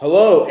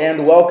Hello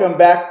and welcome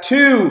back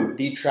to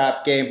the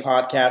TrapGame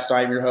Podcast.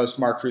 I'm your host,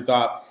 Mark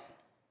Fruthop.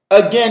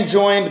 Again,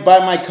 joined by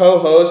my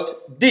co-host,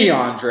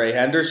 DeAndre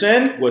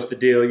Henderson. What's the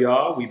deal,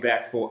 y'all? We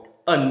back for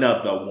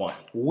another one.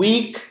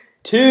 Week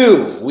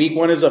 2. Week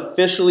 1 is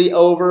officially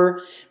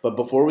over. But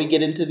before we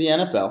get into the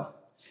NFL,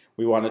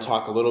 we want to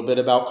talk a little bit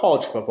about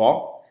college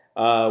football.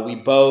 We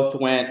both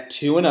went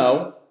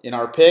 2-0 in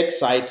our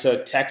picks. I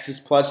took Texas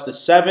plus the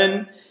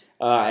 7.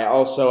 I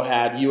also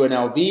had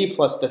UNLV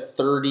plus the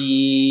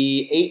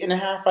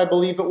 38.5, I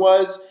believe it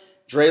was.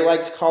 Dre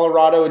liked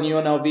Colorado and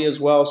UNLV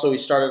as well, so we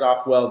started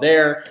off well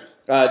there.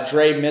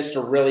 Dre missed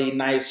a really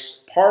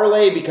nice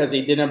parlay because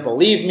he didn't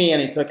believe me,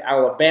 and he took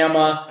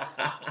Alabama.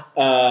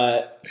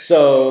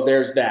 So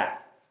there's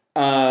that.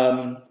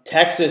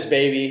 Texas,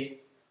 baby.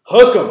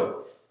 Hook 'em.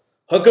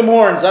 Hook 'em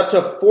horns up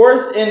to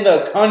 4th in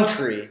the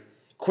country.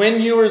 Quinn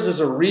Ewers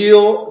is a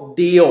real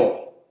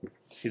deal.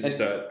 He's a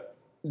stud.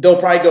 They'll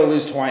probably go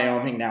lose to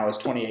Wyoming now as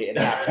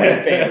 28.5 point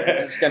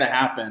favorites. It's going to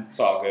happen.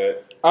 It's all good.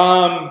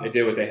 They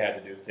did what they had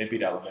to do. They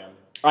beat Alabama.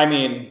 I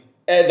mean,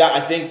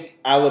 I think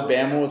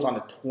Alabama was on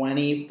a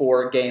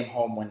 24-game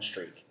home win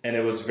streak. And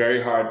it was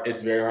very hard.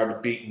 It's very hard to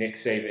beat Nick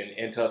Saban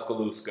in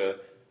Tuscaloosa.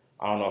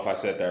 I don't know if I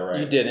said that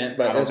right. You didn't,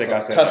 but I don't think I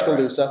said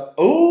Tuscaloosa. That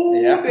right. Ooh,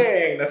 yeah.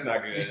 Dang. That's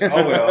not good.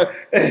 Oh, well.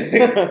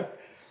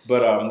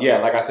 But, yeah,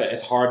 like I said,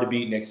 it's hard to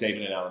beat Nick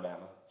Saban in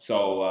Alabama.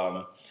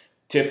 So,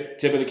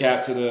 Tip of the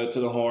cap to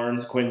the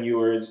Horns. Quinn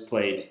Ewers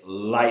played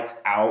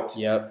lights out.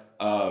 Yep.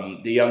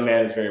 The young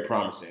man is very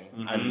promising.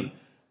 Mm-hmm. I mean,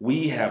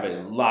 we have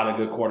a lot of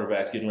good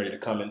quarterbacks getting ready to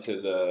come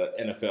into the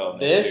NFL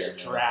next year.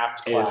 This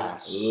draft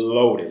class is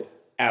loaded.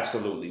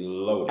 Absolutely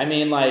loaded. I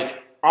mean,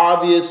 like,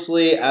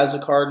 obviously, as a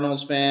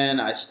Cardinals fan,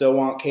 I still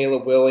want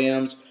Caleb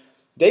Williams.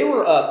 They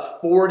were up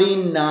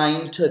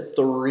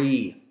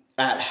 49-3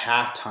 at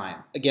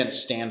halftime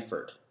against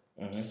Stanford.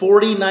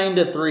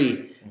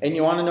 49-3. And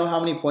you want to know how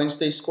many points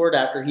they scored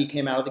after he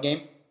came out of the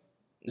game?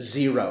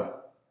 0.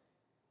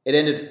 It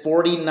ended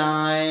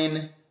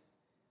 49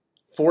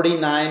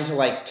 to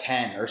like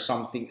 10 or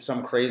something,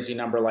 some crazy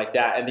number like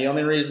that. And the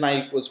only reason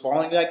I was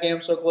following that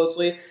game so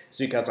closely is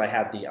because I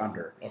had the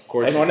under. Of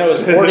course. And when it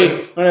was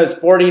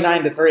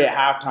 49-3 at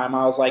halftime,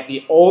 I was like,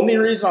 the only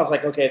reason I was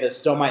like, okay, this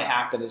still might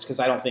happen is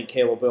because I don't think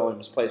Caleb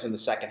Williams plays in the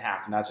second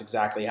half, and that's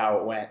exactly how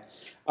it went.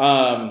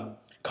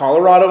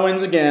 Colorado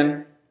wins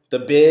again. The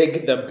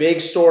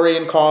big story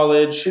in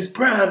college. It's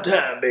prime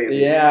time, baby.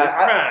 Yeah. It's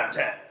prime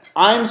time.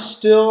 I'm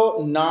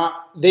still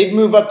not – they've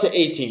moved up to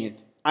 18th.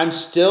 I'm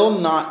still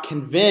not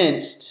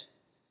convinced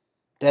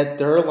that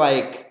they're,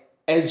 like,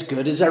 as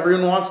good as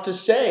everyone wants to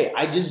say.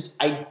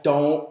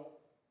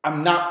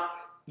 I'm not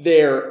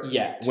there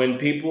yet. When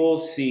people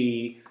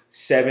see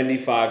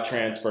 75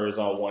 transfers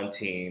on one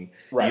team,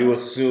 right, you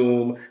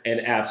assume an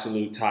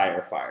absolute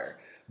tire fire.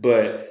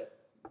 But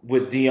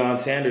with Deion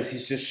Sanders,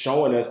 he's just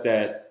showing us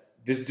that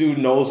this dude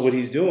knows what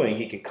he's doing.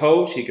 He can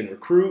coach, he can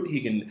recruit,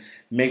 he can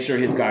make sure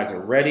his guys are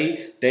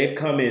ready. They've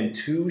come in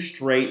 2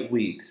 straight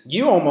weeks.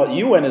 You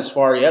went as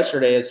far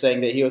yesterday as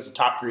saying that he was a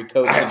top 3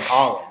 coach in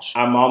college.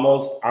 I'm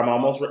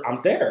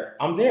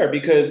there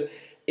because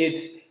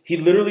he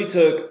literally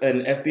took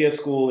an FBS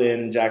school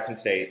in Jackson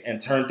State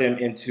and turned them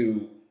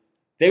into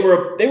they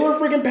were a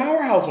freaking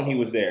powerhouse when he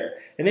was there.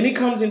 And then he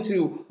comes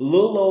into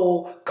little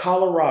old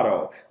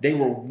Colorado. They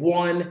were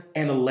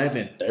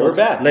 1-11. They were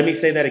bad. Let me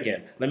say that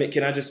again.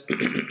 Can I just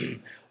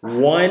 1-11?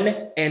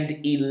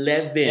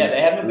 Yeah,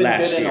 they haven't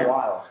been good in a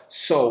while.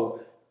 So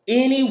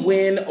any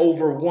win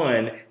over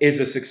 1 is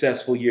a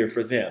successful year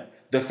for them.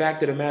 The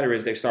fact of the matter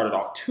is they started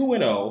off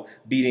 2-0,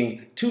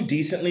 beating 2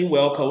 decently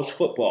well-coached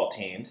football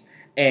teams,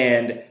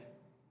 and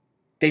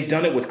they've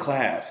done it with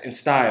class and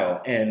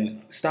style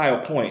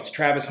points.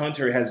 Travis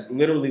Hunter has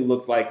literally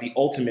looked like the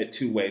ultimate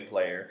two-way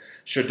player.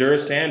 Shedeur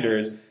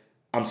Sanders,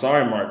 I'm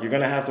sorry, Mark, you're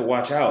going to have to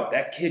watch out.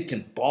 That kid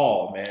can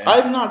ball, man.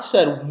 I've not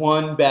said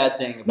one bad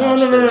thing about No.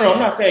 Sanders. I'm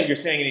not saying you're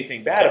saying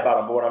anything bad about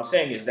him, but what I'm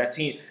saying is that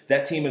team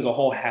as a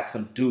whole has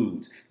some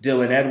dudes.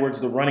 Dylan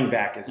Edwards, the running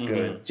back, is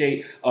good.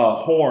 Jay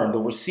Horn,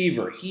 the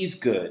receiver, he's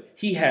good.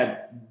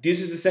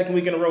 This is the second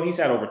week in a row, he's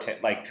had over 10,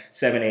 like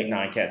 7, 8,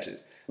 9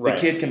 catches. Right.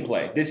 The kid can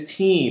play. This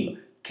team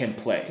can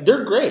play.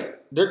 They're great.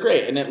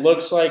 And it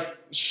looks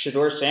like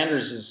Shedeur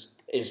Sanders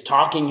is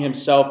talking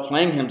himself,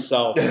 playing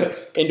himself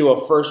into a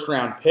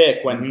first-round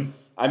pick when,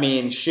 I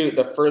mean,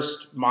 the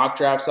first mock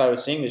drafts I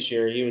was seeing this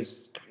year, he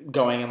was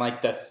going in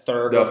like the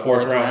third or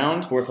fourth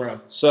round. Fourth round.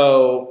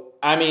 So,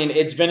 I mean,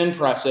 it's been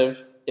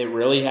impressive. It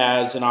really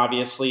has. And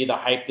obviously the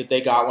hype that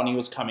they got when he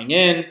was coming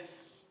into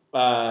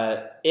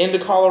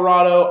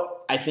Colorado,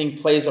 I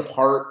think plays a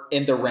part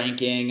in the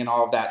ranking and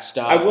all of that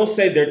stuff. I will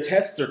say their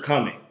tests are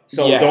coming.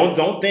 So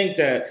don't think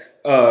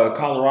that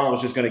Colorado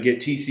is just going to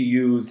get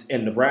TCUs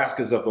and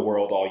Nebraskas of the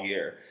world all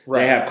year. Right.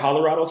 They have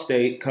Colorado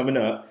State coming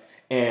up.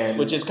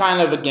 Which is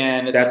kind of,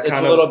 again, it's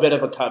a little bit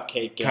of a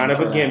cupcake game. Kind of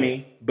a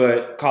gimme.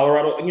 But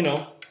Colorado,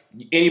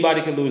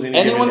 anybody can lose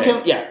anyone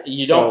can. Yeah,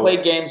 don't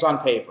play games on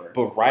paper.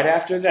 But right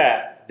after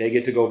that, they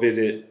get to go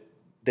visit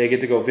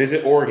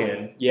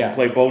Oregon and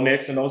play Bo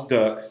Nix and those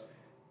Ducks.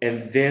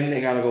 and then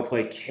they got to go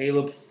play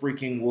Caleb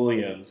freaking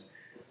Williams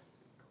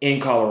in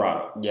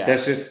Colorado. Yeah.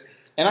 That's just...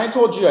 And I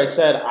told you, I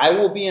said, I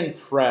will be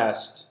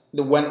impressed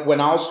when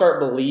I'll start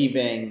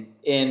believing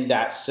in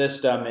that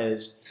system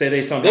is... Say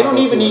they somehow They don't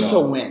go even 2-0. need to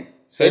win.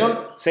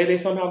 Say they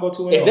somehow go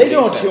 2-0. If they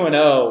go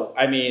 2-0,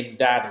 I mean,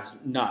 that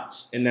is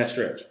nuts. In that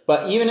stretch.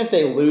 But even if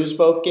they lose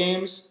both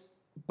games,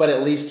 but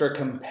at least they're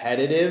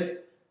competitive,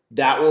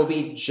 that will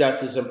be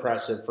just as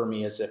impressive for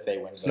me as if they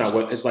win. It's not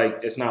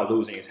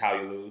losing, it's how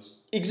you lose.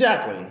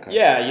 Exactly. Okay.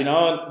 Yeah,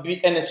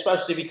 and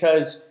especially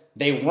because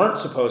they weren't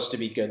supposed to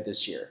be good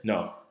this year.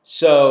 No.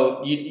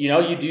 So,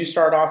 you do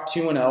start off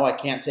 2-0. I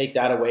can't take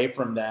that away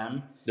from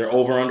them. Their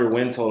over-under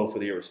win total for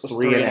the year was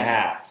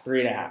 3.5.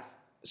 3.5.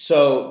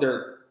 So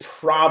they're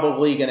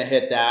probably going to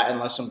hit that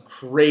unless some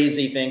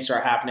crazy things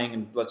start happening,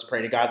 and let's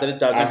pray to God that it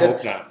doesn't. I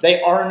hope not.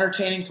 They are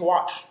entertaining to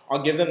watch.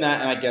 I'll give them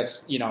that, and I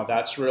guess,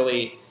 that's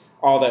really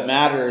all that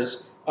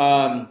matters.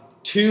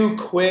 2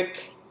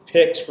 quick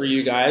picks for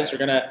you guys.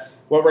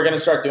 What we're going to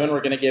start doing,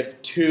 we're going to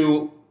give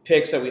 2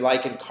 picks that we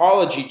like in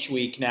college each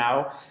week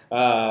now,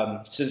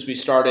 since we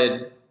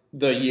started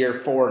the year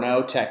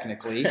 4-0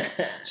 technically.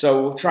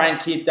 So we'll try and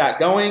keep that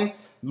going.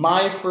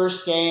 My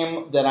first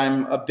game that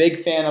I'm a big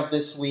fan of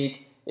this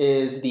week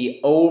is the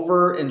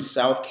over in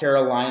South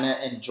Carolina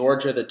and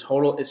Georgia. The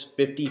total is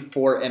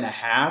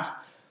 54.5.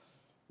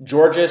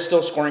 Georgia is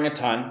still scoring a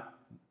ton.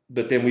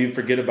 But then we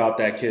forget about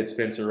that kid,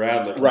 Spencer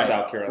Rattler from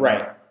South Carolina.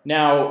 Right.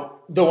 Now,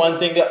 the one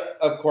thing that,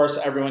 of course,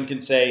 everyone can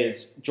say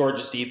is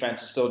Georgia's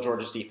defense is still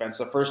Georgia's defense.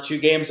 The first 2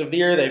 games of the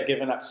year, they've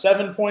given up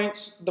 7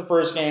 points the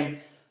first game,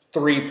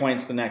 3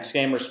 points the next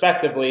game,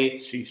 respectively.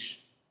 Sheesh.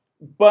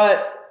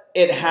 But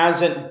it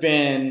hasn't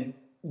been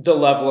the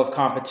level of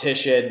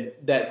competition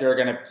that they're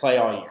going to play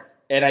all year.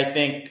 And I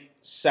think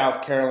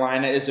South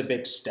Carolina is a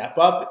big step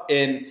up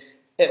in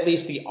at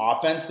least the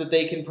offense that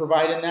they can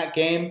provide in that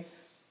game.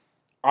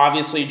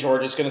 Obviously,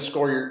 Georgia's going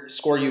to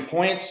score you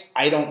points.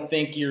 I don't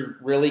think you're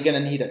really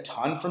going to need a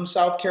ton from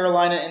South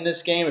Carolina in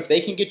this game. If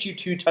they can get you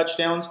 2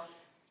 touchdowns,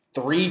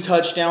 3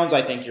 touchdowns,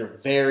 I think you're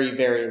very,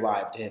 very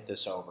live to hit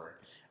this over.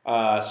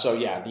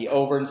 The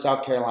over in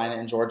South Carolina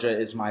and Georgia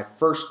is my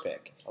first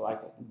pick. I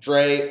like it.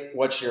 Dre,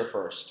 what's your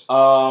first?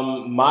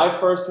 My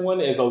first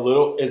one is a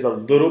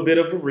little bit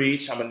of a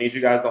reach. I'm gonna need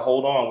you guys to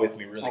hold on with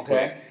me really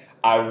quick.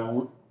 I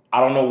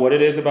don't know what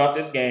it is about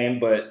this game,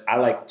 but I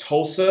like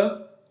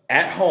Tulsa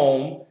at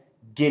home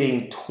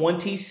getting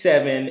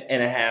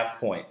 27.5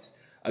 points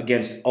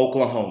against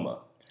Oklahoma.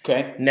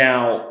 Okay.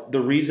 Now,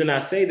 the reason I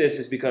say this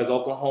is because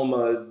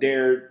Oklahoma,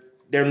 they're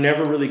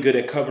never really good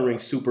at covering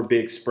super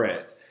big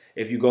spreads.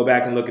 If you go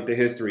back and look at the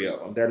history of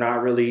them, they're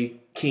not really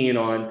keen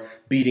on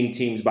beating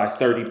teams by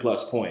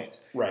 30-plus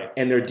points. Right.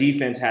 And their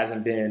defense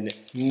hasn't been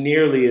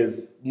nearly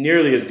as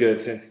good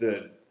since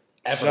the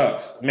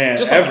Shucks.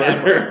 Man,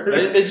 ever.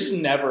 They just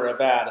never have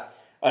had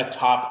a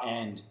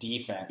top-end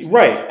defense.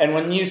 Right. And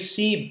when you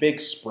see big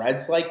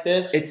spreads like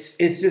this... It's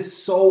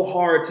just so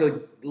hard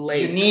to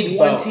lay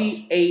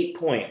 28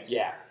 points.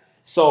 Yeah.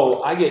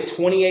 So I get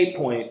 28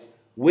 points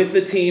with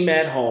a team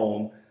at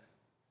home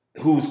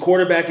whose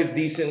quarterback is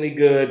decently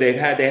good. They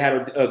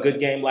had a good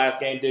game last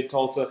game, did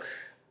Tulsa.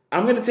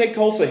 I'm going to take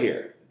Tulsa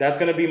here. That's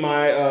going to be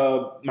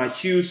my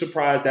huge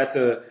surprise. That's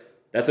a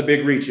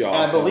big reach, y'all.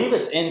 And I believe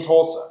it's in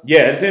Tulsa.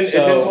 Yeah, it's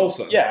in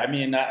Tulsa. Yeah, I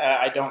mean,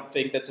 I don't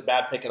think that's a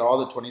bad pick at all,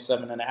 the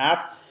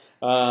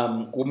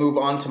 27.5. We'll move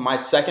on to my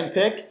second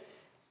pick.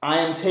 I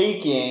am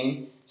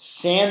taking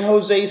San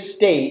Jose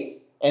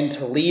State and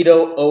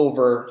Toledo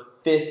over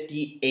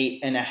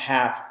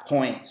 58.5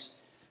 points.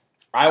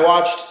 I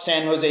watched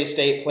San Jose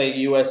State play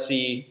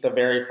USC the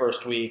very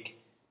first week.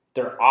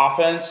 Their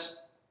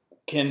offense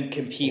can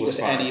compete with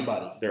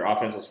anybody. Their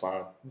offense was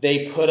fine.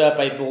 They put up,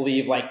 I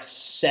believe,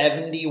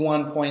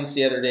 71 points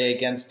the other day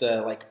against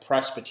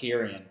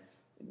Presbyterian.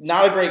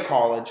 Not a great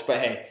college, but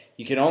hey,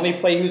 you can only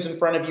play who's in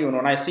front of you. And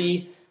when I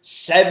see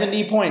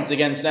 70 points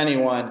against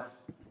anyone,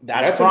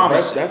 that's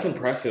promising. That's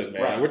impressive,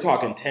 man. Right. We're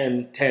talking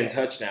 10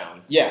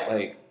 touchdowns.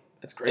 Yeah.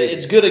 That's crazy.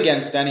 It's good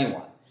against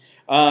anyone.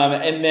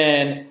 And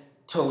then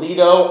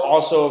Toledo,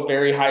 also a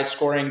very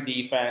high-scoring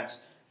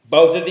defense.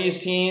 Both of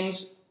these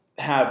teams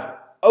have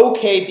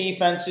okay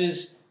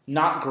defenses,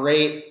 not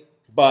great,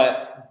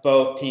 but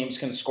both teams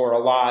can score a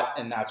lot,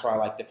 and that's why I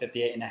like the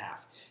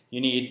 58.5. You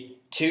need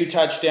 2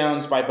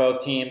 touchdowns by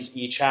both teams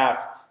each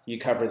half. You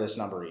cover this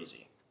number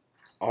easy.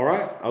 All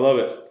right. I love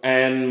it.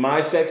 And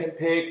my second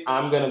pick,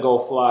 I'm going to go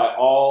fly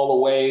all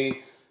the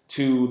way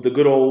to the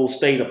good old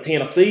state of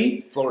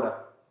Tennessee. Florida.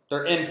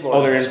 They're in Florida.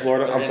 Oh, they're in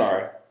Florida? I'm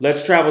sorry.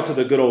 Let's travel to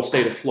the good old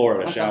state of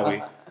Florida, shall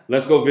we?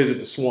 Let's go visit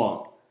the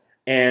swamp.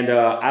 And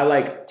I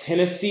like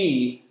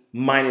Tennessee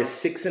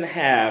minus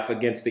 6.5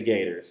 against the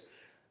Gators.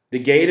 The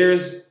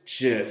Gators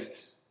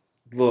just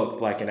looked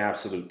like an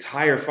absolute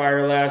tire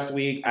fire last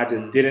week. I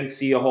just didn't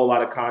see a whole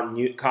lot of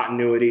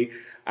continuity.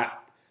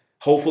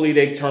 Hopefully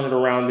they turn it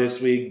around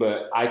this week,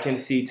 but I can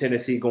see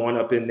Tennessee going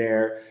up in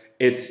there.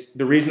 It's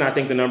the reason I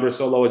think the number is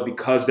so low is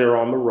because they're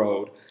on the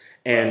road.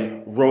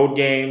 And road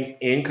games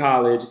in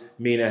college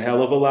mean a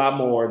hell of a lot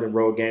more than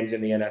road games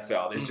in the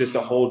NFL. It's just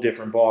a whole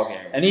different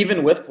ballgame. And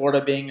even with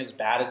Florida being as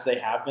bad as they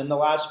have been the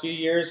last few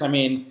years, I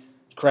mean,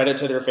 credit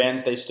to their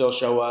fans, they still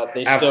show up.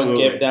 They still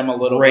give them a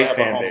little bit of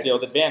a home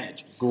field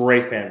advantage.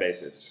 Great fan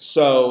bases.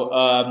 So,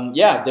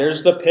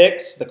 there's the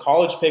picks, the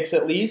college picks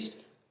at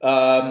least.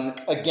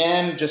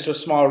 Again, just a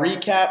small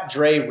recap.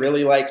 Dre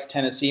really likes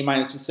Tennessee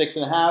minus the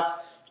 6.5.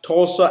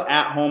 Tulsa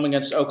at home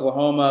against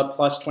Oklahoma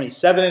plus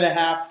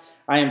 27.5.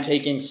 I am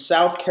taking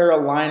South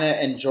Carolina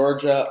and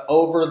Georgia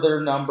over their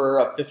number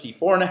of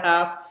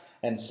 54.5,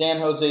 and San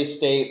Jose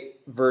State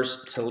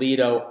versus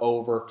Toledo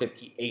over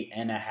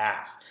 58.5.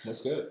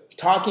 That's good.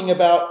 Talking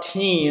about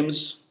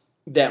teams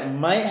that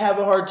might have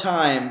a hard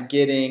time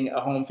getting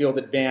a home field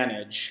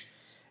advantage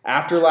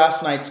after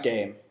last night's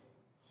game.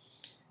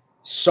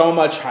 So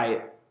much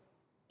hype,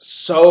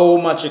 so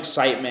much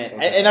excitement,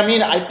 and I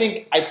mean, I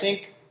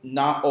think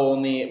not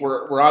only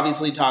we're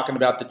obviously talking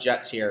about the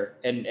Jets here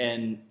and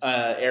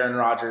Aaron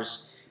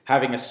Rodgers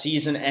having a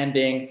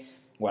season-ending,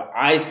 what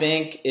I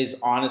think is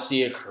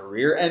honestly a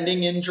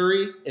career-ending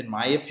injury, in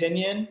my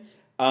opinion.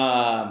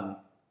 I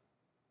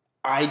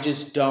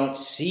just don't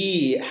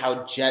see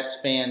how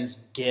Jets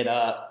fans get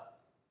up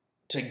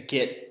to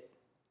get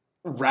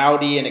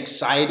rowdy and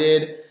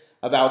excited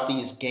about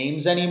these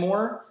games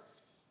anymore.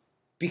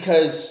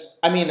 Because,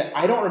 I mean,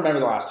 I don't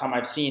remember the last time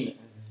I've seen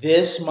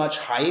this much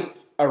hype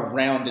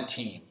around a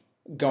team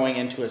going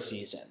into a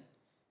season.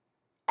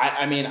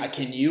 I mean,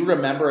 can you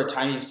remember a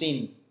time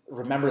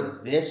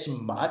remember this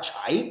much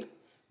hype?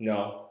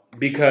 No,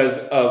 because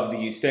of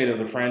the state of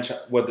the franchise,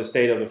 what the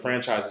state of the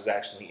franchise is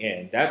actually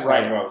in. That's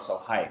why I was so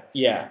hyped.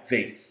 Yeah.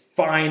 They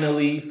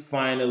finally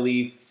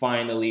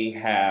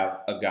have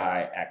a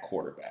guy at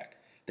quarterback.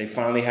 They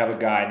finally have a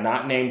guy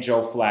not named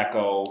Joe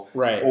Flacco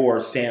or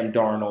Sam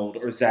Darnold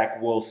or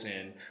Zach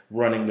Wilson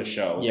running the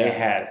show. Yeah. They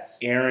had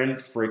Aaron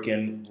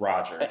freaking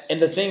Rodgers.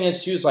 And the thing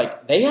is, too, is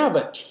like they have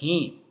a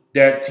team.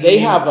 They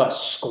have a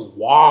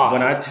squad.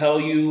 When I tell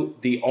you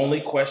the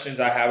only questions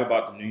I have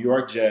about the New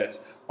York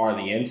Jets are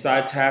the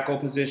inside tackle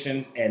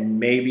positions and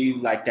maybe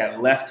like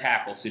that left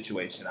tackle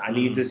situation. I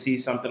need to see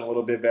something a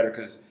little bit better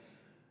because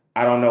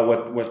I don't know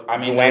what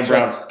Dwayne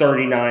Brown's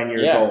 39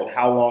 years old.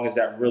 How long is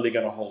that really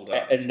going to hold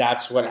up? And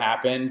that's what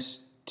happened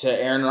to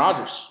Aaron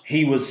Rodgers.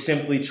 He was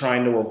simply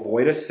trying to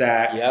avoid a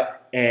sack.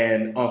 Yep.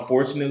 And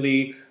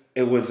unfortunately,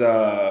 it was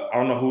I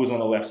don't know who was on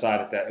the left side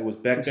of that. It was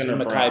Becton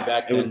or Brown.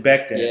 It was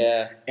Becton.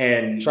 Yeah.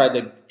 And tried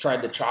to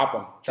chop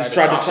him.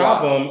 Tried to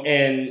chop him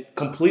and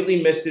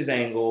completely missed his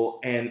angle.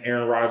 And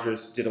Aaron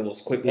Rodgers did a little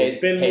little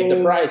spin move. Paid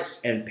the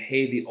price. And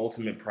paid the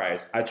ultimate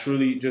price. I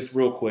truly, just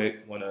real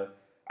quick,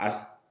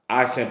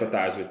 I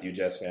sympathize with you,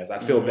 Jets fans. I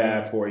feel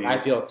bad for you. I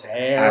feel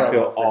terrible. I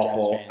feel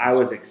awful. I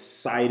was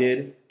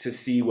excited to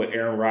see what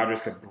Aaron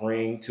Rodgers could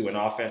bring to an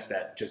offense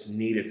that just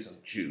needed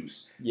some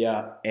juice.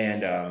 Yeah.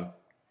 And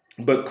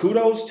but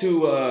kudos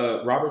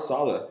to Robert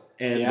Saleh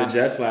and the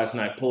Jets last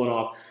night pulling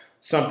off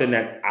something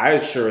that I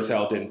sure as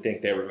hell didn't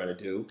think they were going to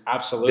do.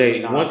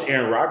 Absolutely not. Once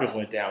Aaron Rodgers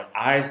went down,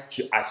 I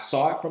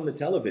saw it from the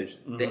television.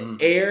 The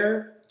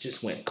air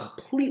just went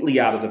completely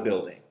out of the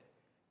building.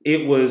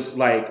 It was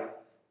like,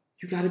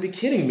 you got to be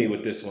kidding me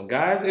with this one,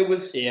 guys. It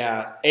was...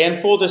 Yeah. And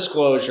full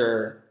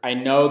disclosure, I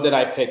know that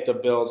I picked the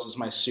Bills as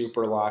my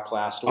super lock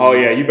last week. Oh,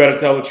 yeah. You better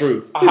tell the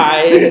truth.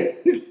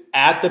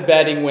 At the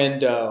betting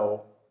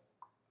window,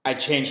 I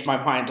changed my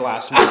mind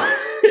last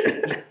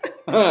minute.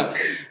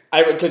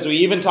 Because we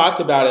even talked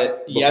about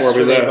it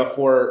yesterday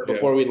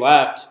before we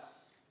left,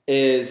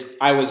 is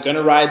I was going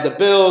to ride the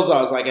Bills. I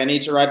was like, I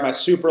need to ride my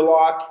super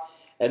lock.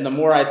 And the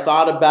more I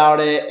thought about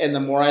it and the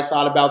more I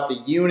thought about the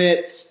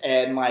units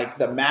and like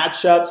the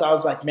matchups, I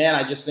was like, man,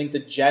 I just think the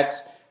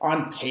Jets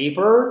on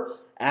paper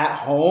at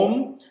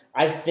home,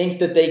 I think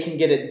that they can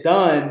get it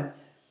done.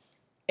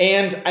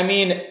 And I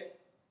mean,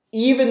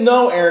 even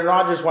though Aaron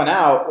Rodgers went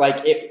out,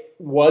 like it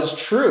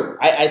was true.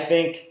 I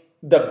think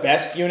the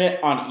best unit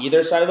on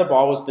either side of the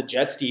ball was the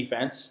Jets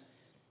defense.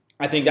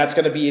 I think that's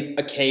going to be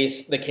the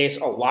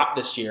case a lot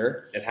this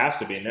year. It has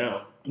to be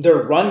now. Their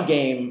run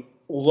game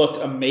looked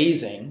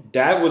amazing.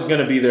 That was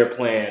going to be their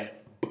plan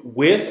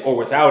with or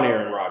without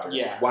Aaron Rodgers.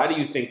 Yeah. Why do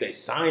you think they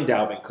signed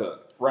Dalvin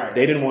Cook? Right.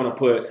 They didn't want to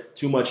put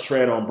too much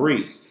tread on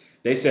Brees.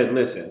 They said,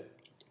 listen.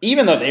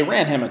 Even though they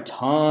ran him a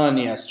ton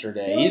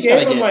yesterday. He's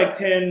gave him like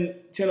 10,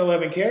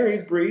 11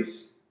 carries,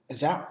 Brees. Is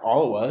that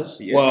all it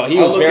was? Yeah. Well, he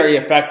was very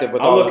effective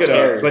with all those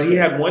carries. But he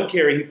had one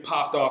carry he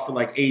popped off for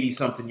like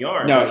 80-something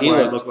yards. No, That's why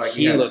it looked like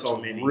he had so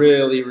many.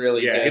 Really,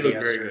 really good he looked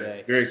yesterday. very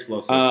good. Very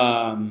explosive.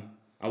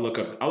 I'll look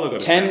up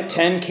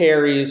 10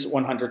 carries,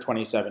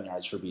 127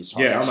 yards for Beast.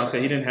 Yeah, I'm going to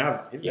say he didn't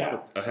have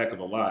a heck of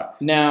a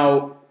lot.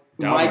 Now,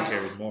 Dalvin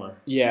carried more.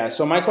 Yeah,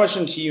 so my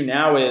question to you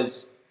now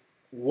is,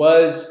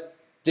 was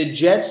the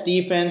Jets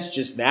defense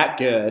just that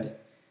good,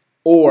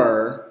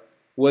 or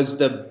was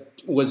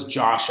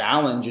Josh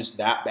Allen just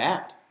that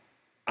bad?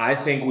 I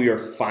think we are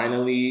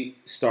finally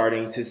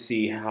starting to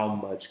see how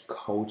much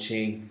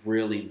coaching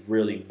really,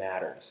 really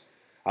matters.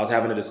 I was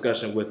having a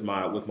discussion with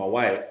my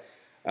wife.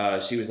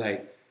 She was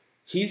like,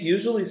 he's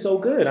usually so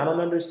good. I don't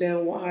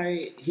understand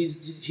why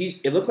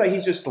he's. It looks like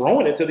he's just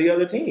throwing it to the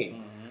other team.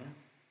 Mm-hmm.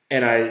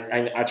 And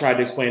I tried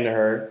to explain to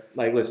her,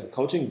 like, listen,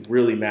 coaching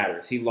really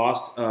matters. He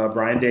lost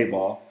Brian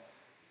Daboll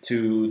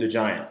to the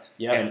Giants,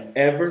 and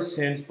ever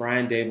since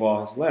Brian Daboll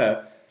has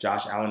left,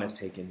 Josh Allen has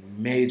taken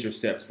major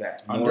steps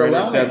back. More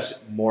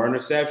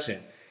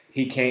interceptions.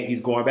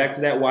 He's going back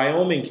to that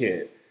Wyoming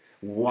kid,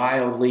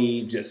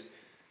 wildly just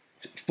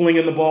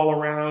flinging the ball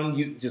around,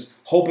 you just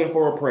hoping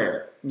for a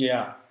prayer.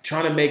 Yeah.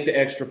 Trying to make the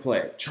extra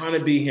play, trying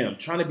to be him,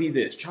 trying to be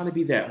this, trying to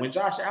be that. When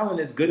Josh Allen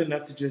is good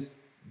enough to just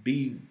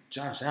be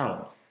Josh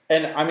Allen.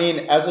 And, I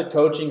mean, as a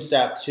coaching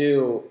staff,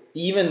 too,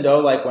 even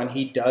though, like, when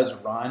he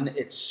does run,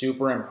 it's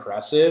super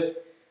impressive.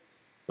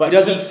 But he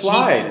doesn't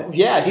slide.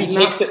 He's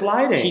not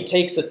sliding. He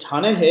takes a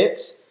ton of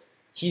hits.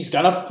 He's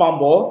going to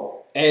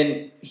fumble.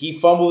 And he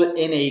fumbled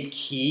in a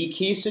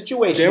key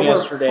situation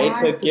yesterday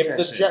to give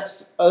the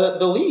Jets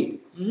the lead.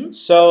 Mm-hmm.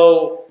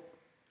 So,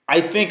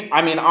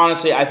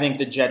 honestly, I think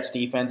the Jets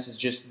defense is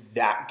just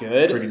that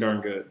good. Pretty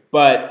darn good.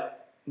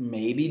 But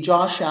maybe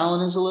Josh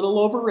Allen is a little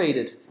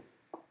overrated.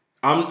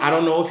 I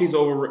don't know if he's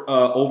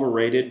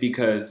overrated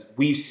because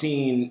we've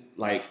seen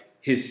like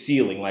his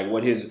ceiling, like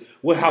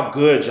how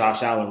good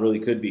Josh Allen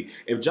really could be.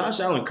 If Josh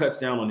Allen cuts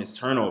down on his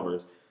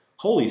turnovers,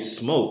 holy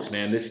smokes,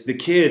 man! The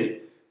kid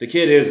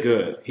is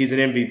good. He's an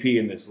MVP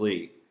in this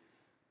league,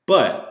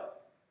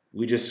 but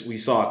we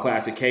saw a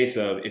classic case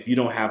of if you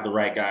don't have the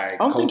right guy. I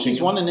don't think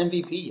he's won an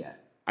MVP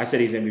yet. I said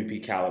he's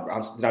MVP caliber.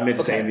 I meant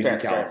to say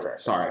MVP caliber.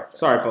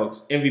 Sorry,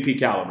 folks. MVP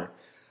caliber.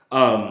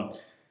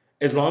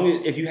 As long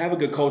as if you have a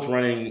good coach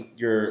running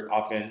your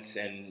offense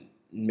and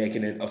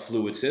making it a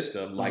fluid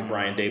system like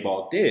Brian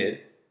Daboll did,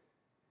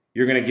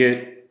 you're going to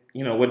get,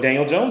 what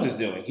Daniel Jones is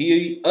doing.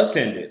 He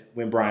ascended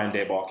when Brian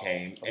Daboll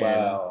came.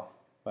 Well,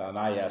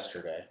 not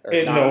yesterday.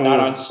 Not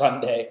on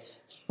Sunday.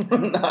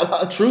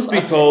 Truth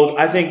be told,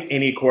 I think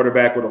any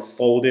quarterback would have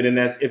folded. And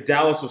if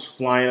Dallas was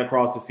flying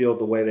across the field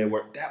the way they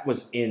were, that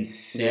was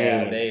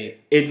insane. Yeah,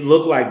 it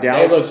looked like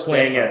Dallas was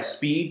playing at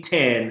speed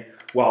 10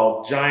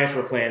 while Giants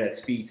were playing at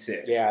speed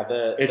 6. Yeah,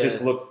 it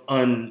just looked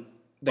The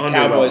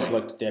Cowboys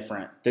looked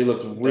different. They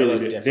looked really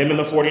different. Them and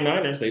the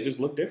 49ers, they just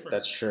looked different.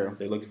 That's true.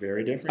 They looked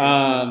very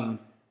different.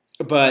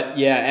 But,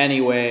 yeah,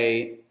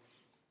 anyway,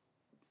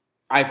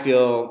 I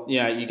feel,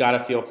 you got to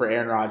feel for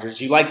Aaron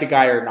Rodgers. You like the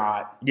guy or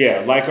not.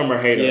 Yeah, like him or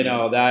hate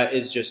him. That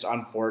is just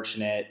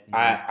unfortunate.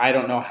 Mm-hmm. I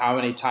don't know how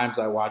many times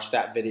I watched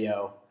that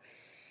video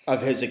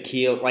of his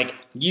Achilles. Like,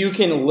 you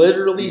can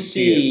literally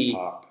see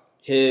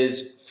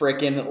his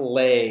freaking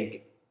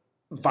leg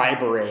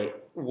vibrate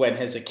when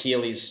his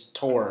Achilles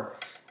tore.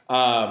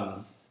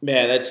 Man,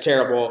 that's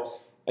terrible.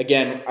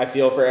 Again, I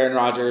feel for Aaron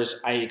Rodgers.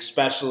 I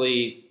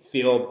especially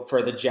feel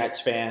for the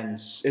Jets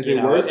fans. Is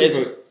it worse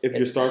if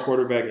your star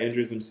quarterback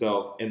injures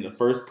himself in the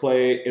first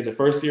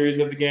series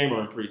of the game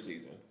or in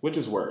preseason? Which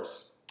is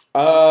worse?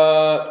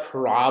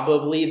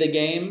 Probably the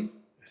game.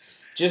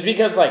 Just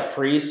because like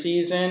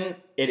preseason,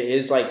 it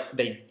is like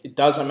it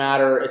doesn't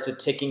matter. It's a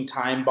ticking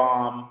time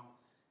bomb.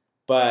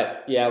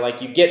 But, yeah,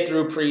 like you get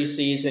through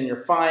preseason,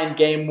 you're fine.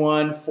 Game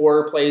 1,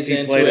 4 plays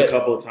into it. He played a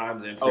couple of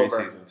times in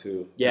preseason,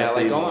 too. Yeah,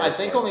 I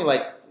think only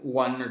like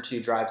 1 or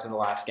 2 drives in the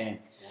last game.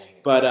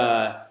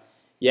 But,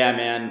 yeah,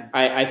 man,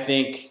 I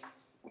think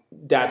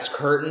that's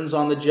curtains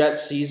on the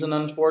Jets season,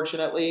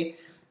 unfortunately.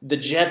 The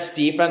Jets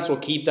defense will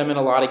keep them in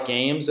a lot of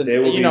games. And,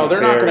 they're not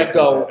going to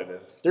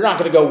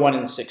go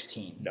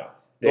 1-16. No.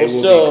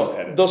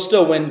 They'll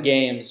still win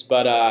games,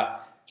 but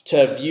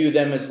to view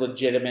them as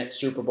legitimate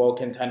Super Bowl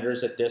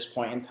contenders at this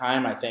point in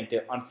time, I think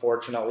it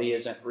unfortunately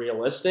isn't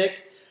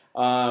realistic.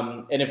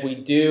 And if we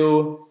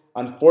do,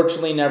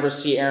 unfortunately, never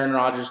see Aaron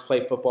Rodgers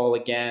play football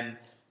again,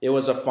 it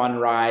was a fun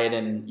ride,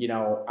 and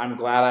I'm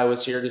glad I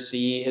was here to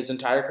see his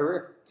entire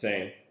career.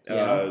 Same.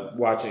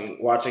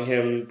 Watching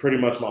him pretty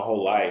much my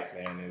whole life,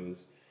 man. It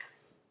was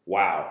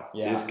wow.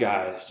 Yeah. This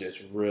guy is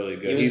just really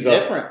good. He's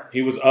different.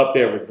 He was up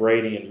there with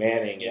Brady and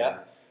Manning. Yeah.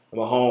 And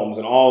Mahomes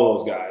and all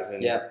those guys.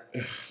 And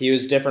he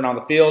was different on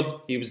the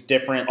field. He was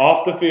different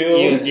off the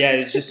field. He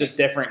was just a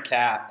different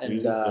cat.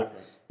 And different.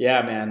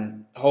 Yeah,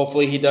 man.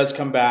 Hopefully he does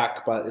come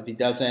back, but if he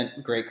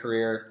doesn't, great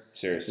career.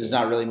 Seriously. There's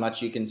not really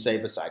much you can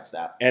say besides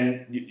that.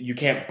 And you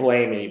can't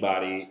blame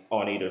anybody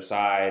on either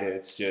side.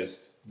 It's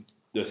just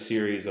the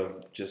series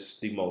of just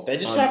the most They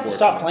just have to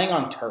stop playing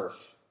on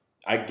turf.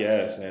 I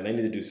guess, man. They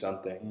need to do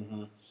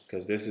something.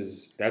 Because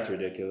that's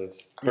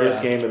ridiculous.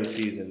 First game of the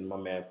season, my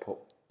man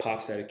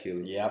pops that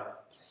Achilles.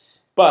 Yep.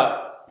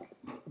 But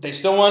they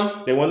still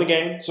won. They won the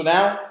game. So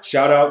now,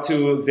 shout out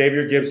to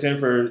Xavier Gibson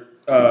for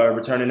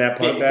returning that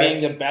punt back.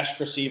 Being the best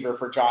receiver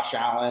for Josh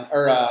Allen.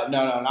 Or,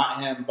 no,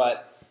 not him,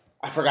 but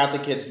I forgot the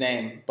kid's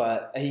name.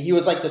 But he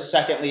was like the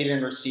second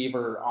leading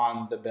receiver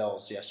on the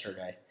Bills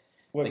yesterday.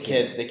 The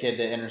kid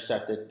that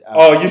intercepted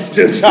you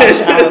still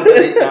Josh Allen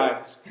 3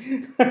 times.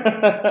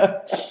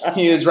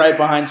 He was right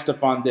behind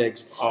Stephon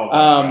Diggs. Oh my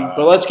God.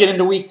 But let's get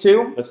into week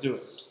 2. Let's do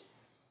it.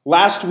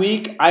 Last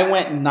week, I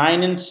went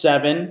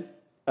 9-7.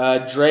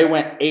 Dre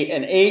went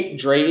 8-8.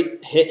 Dre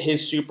hit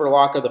his super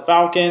lock of the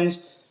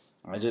Falcons.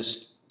 I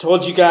just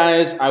Told you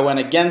guys I went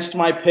against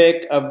my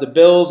pick of the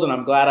Bills, and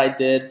I'm glad I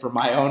did for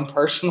my own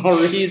personal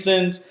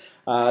reasons.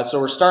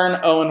 So we're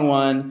starting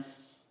 0-1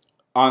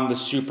 on the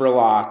Super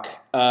Lock.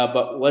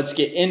 But let's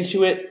get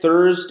into it.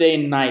 Thursday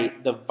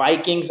night, the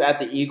Vikings at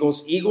the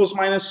Eagles. Eagles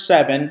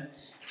 -7.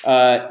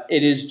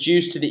 It is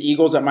juiced to the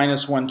Eagles at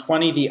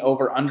 -120. The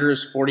over-under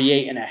is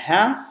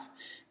 48.5.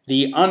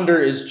 The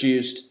under is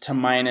juiced to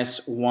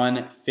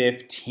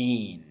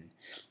 -115.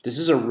 This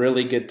is a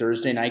really good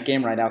Thursday night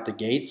game right out the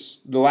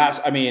gates.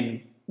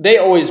 They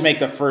always make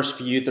the first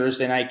few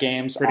Thursday night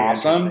games Pretty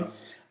awesome.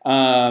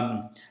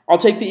 I'll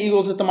take the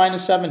Eagles at the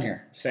 -7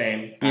 here.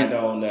 Same.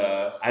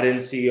 Yeah. I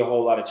didn't see a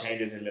whole lot of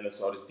changes in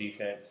Minnesota's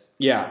defense.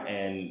 Yeah.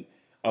 And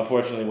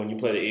unfortunately, when you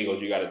play the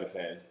Eagles, you got to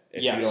defend.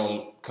 If you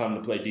don't come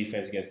to play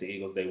defense against the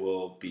Eagles, they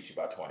will beat you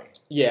by 20.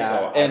 Yeah.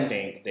 So I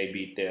think they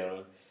beat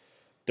them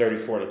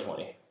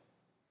 34-20.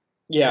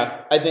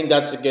 Yeah, I think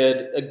that's a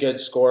good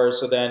score.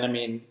 So then,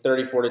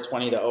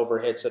 34-20, the over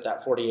hits at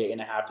that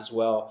 48.5 as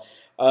well.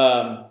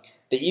 The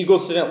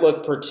Eagles didn't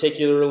look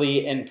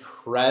particularly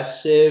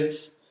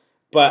impressive,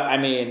 but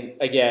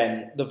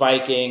again, the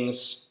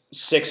Vikings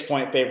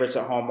 6-point favorites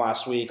at home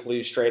last week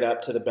lose straight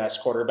up to the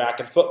best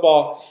quarterback in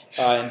football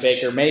in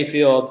Baker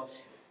Mayfield,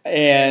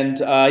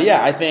 and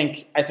I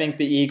think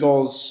the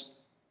Eagles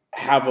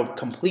have a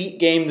complete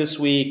game this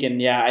week,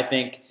 and I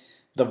think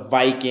the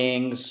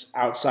Vikings,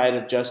 outside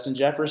of Justin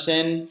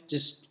Jefferson,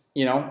 just,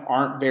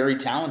 aren't very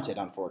talented,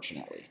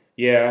 unfortunately.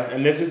 Yeah,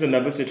 and this is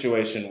another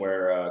situation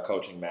where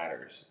coaching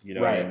matters. You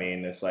know Right. what I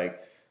mean? It's like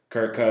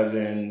Kirk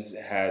Cousins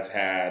has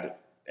had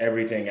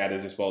everything at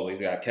his disposal. He's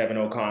got Kevin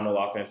O'Connell,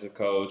 offensive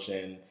coach,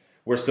 and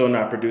we're still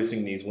not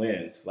producing these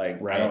wins. Like,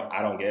 Right.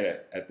 I don't get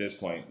it at this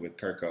point with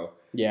Kirko.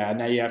 Yeah,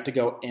 now you have to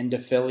go into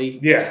Philly.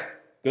 Yeah.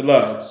 Good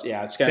luck. It's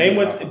gonna Same be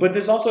with, tough. but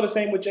there's also the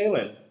same with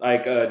Jalen.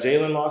 Like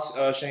Jalen lost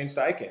Shane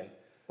Steichen,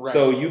 Right.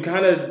 so you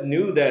kind of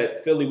knew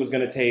that Philly was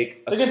going to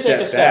take a They're step gonna take a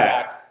back. step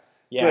back.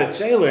 Yeah. But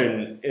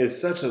Jalen is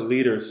such a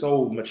leader,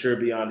 so mature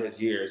beyond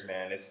his years,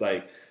 man. It's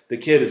like the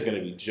kid is going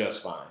to be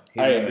just fine.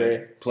 He's I going agree.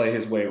 to play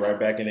his way right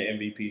back into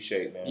MVP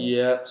shape, man.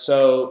 Yep.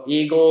 So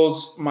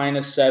Eagles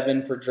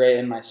 -7 for Dre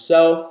and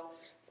myself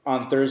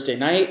on Thursday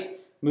night.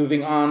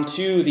 Moving on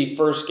to the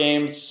first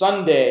game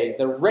Sunday.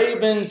 The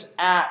Ravens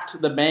at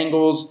the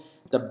Bengals.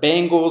 The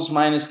Bengals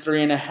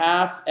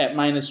 -3.5 at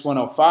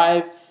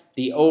 -105.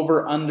 The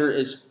over-under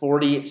is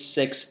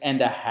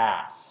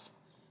 46.5.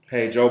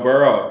 Hey, Joe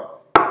Burrow.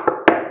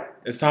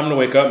 It's time to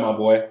wake up, my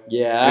boy.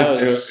 Yeah.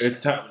 It's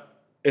time.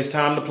 It's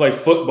time to play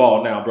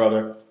football now,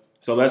 brother.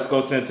 So let's go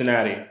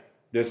Cincinnati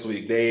this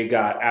week. They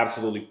got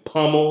absolutely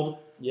pummeled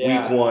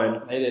week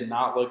 1. They did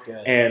not look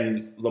good.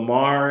 And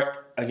Lamar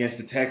against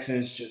the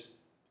Texans, just,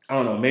 I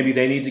don't know, maybe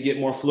they need to get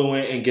more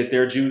fluent and get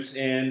their juice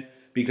in,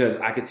 because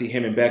I could see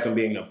him and Beckham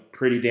being a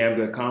pretty damn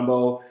good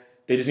combo.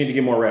 They just need to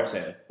get more reps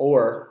in.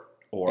 Or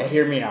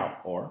hear me out.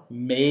 Or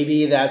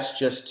maybe that's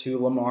just who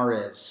Lamar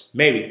is.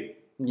 maybe.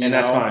 You and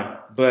that's know? fine.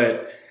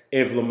 But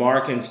if Lamar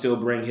can still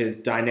bring his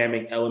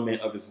dynamic element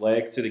of his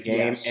legs to the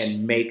game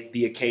and make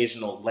the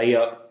occasional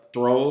layup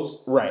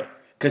throws, Right.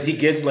 because he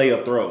gets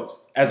layup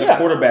throws. As a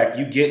quarterback,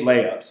 you get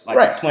layups,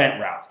 like slant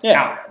routes.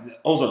 Yeah.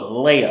 Those are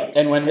layups.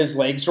 And when his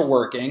legs are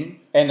working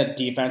and the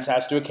defense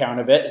has to account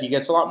of it, he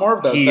gets a lot more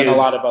of those than a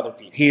lot of other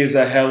people. He is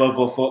a hell of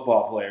a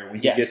football player when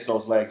he Yes. gets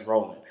those legs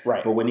rolling.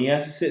 Right. But when he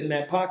has to sit in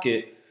that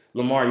pocket,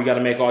 Lamar, you got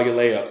to make all your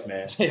layups,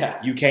 man. Yeah.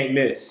 You can't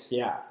miss.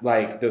 Yeah.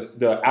 Like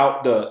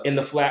in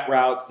the flat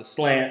routes, the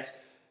slants,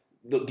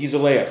 these are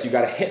layups. You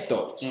got to hit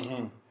those.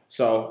 Mm-hmm.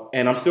 So,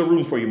 and I'm still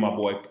rooting for you, my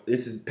boy.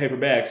 This is paper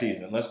bag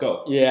season. Let's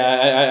go.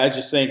 Yeah, I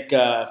just think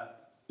the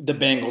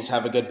Bengals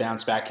have a good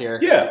bounce back here.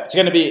 Yeah. It's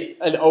going to be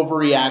an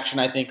overreaction,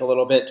 I think, a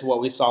little bit to what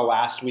we saw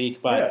last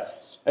week. But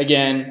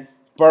again,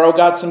 Burrow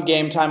got some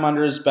game time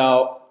under his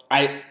belt.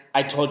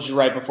 I told you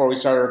right before we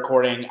started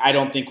recording, I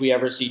don't think we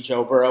ever see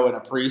Joe Burrow in a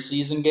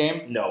preseason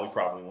game. No, we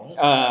probably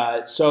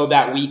won't. So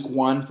that week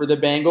 1 for the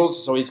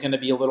Bengals, so he's going to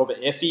be a little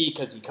bit iffy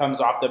because he comes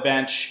off the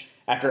bench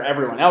after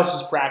everyone else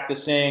is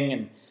practicing.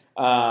 And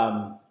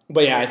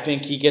but yeah, I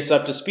think he gets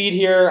up to speed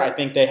here. I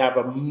think they have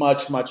a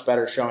much, much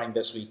better showing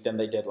this week than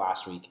they did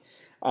last week.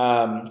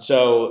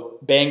 So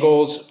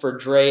Bengals for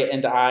Dre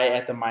and I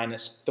at the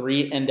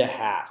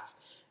 -3.5.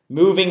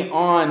 Moving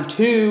on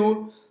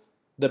to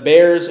the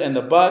Bears and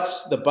the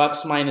Bucks. The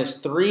Bucks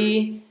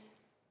 -3.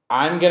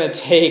 I'm going to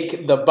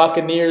take the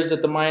Buccaneers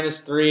at the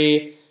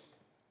 -3.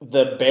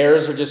 The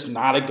Bears are just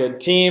not a good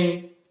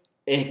team.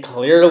 It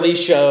clearly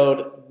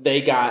showed.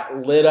 They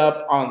got lit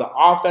up on the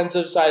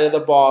offensive side of the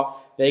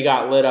ball. They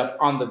got lit up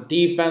on the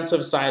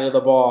defensive side of the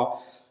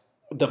ball.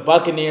 The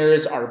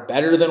Buccaneers are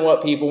better than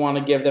what people want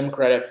to give them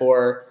credit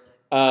for.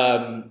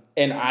 And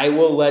I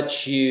will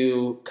let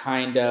you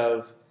kind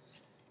of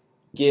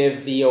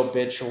give the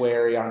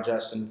obituary on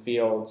Justin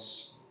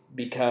Fields,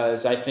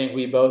 because I think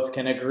we both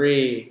can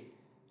agree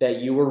that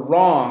you were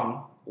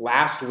wrong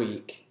last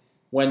week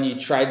when you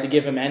tried to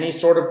give him any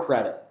sort of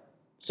credit.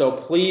 So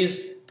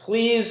please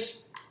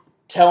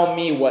tell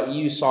me what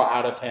you saw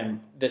out of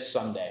him this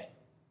Sunday.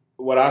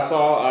 what I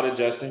saw out of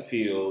Justin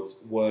Fields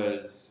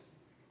was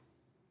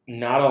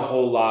not a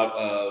whole lot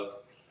of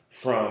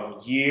from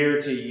year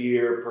to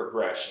year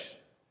progression.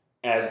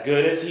 As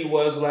good as he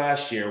was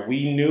last year,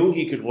 we knew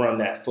he could run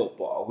that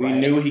football. We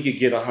knew he could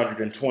get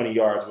 120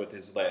 yards with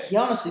his legs. He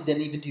honestly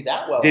didn't even do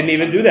that well. Didn't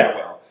even do that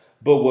well.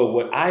 But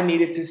what I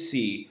needed to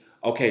see,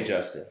 okay,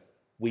 Justin,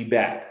 we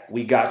back.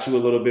 We got you a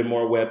little bit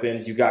more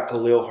weapons. You got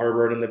Khalil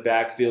Herbert in the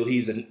backfield.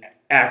 He's an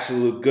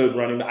absolute good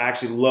running. I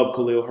actually love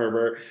Khalil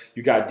Herbert.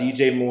 You got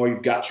DJ Moore.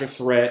 You've got your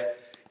threat.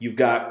 You've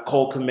got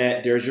Cole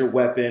Kmet. There's your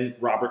weapon.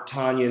 Robert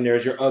Tonyan.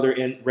 There's your other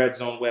red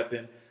zone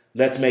weapon.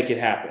 Let's make it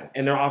happen.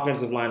 And their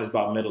offensive line is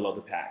about middle of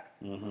the pack.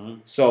 Mm-hmm.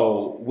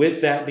 So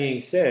with that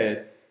being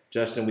said,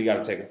 Justin, we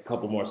got to take a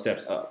couple more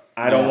steps up.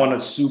 I don't want to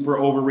super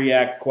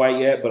overreact quite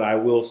yet, but I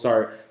will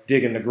start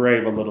digging the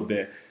grave a little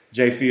bit.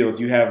 Jay Fields,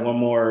 you have one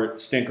more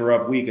stinker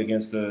up week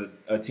against a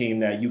team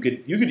that you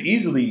could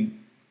easily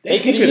they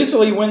could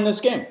easily win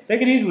this game. They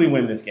could easily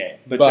win this game.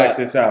 But check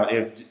this out.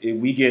 If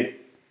we get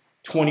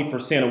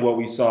 20% of what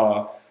we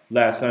saw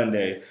last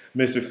Sunday,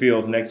 Mr.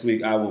 Fields, next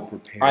week I will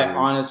prepare. I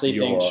honestly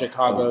think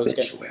Chicago's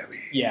obituary.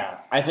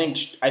 I think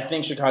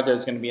Chicago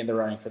is going to be in the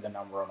running for the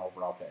number one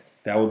overall pick.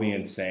 That would be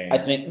insane. I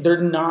think they're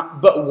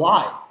not, but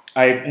why?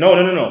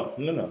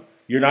 No.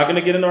 You're not going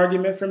to get an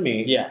argument from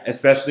me. Yeah.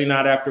 Especially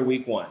not after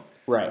week 1.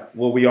 Right.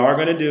 What we are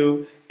going to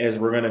do is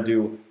we're going to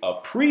do a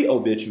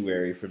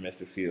pre-obituary for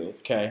Mr.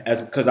 Fields. Okay.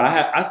 Because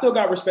I still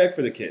got respect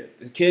for the kid.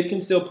 The kid can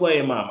still play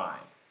in my mind.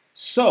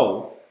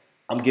 So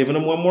I'm giving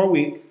him one more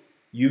week.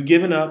 You've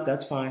given up.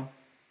 That's fine.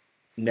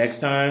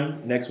 Next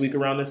week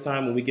around this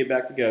time when we get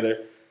back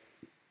together,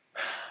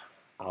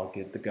 I'll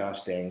get the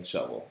gosh dang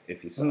shovel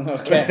if he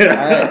sucks. Okay. All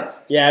right.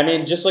 Yeah, I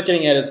mean, just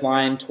looking at his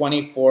line,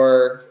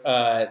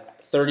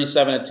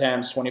 37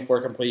 attempts,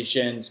 24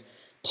 completions,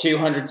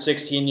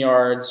 216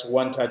 yards,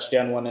 1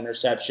 touchdown, 1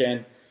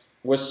 interception,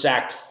 was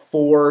sacked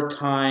 4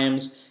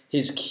 times.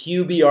 His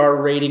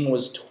QBR rating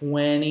was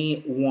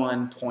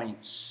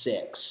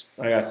 21.6.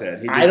 Like I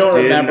said, I don't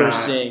remember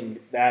seeing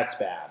that's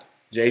bad.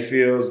 Jay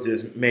Fields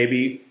just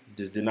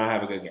did not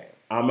have a good game.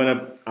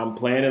 I'm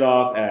playing it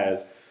off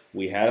as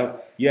we had a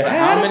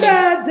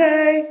bad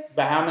day.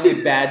 But how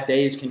many bad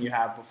days can you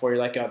have before you're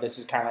like, oh, this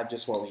is kind of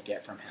just what we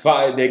get from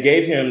him? They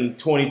gave him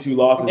 22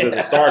 losses as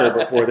a starter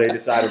before they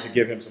decided to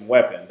give him some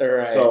weapons.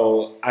 Right.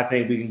 So I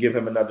think we can give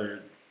him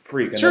another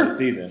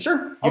season.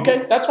 Sure.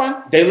 Okay, that's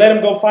fine. They let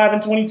him go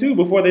 5-22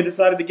 before they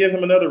decided to give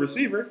him another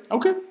receiver.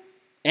 Okay.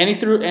 And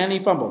he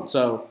fumbled,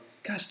 so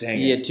gosh dang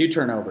it. He had 2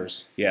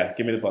 turnovers. Yeah,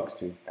 give me the Bucks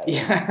too.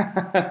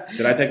 Yeah.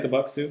 Did I take the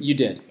Bucks too? You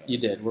did. You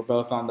did. We're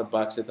both on the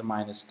Bucks at the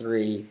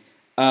 -3.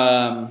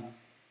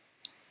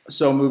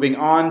 So moving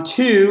on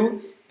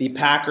to the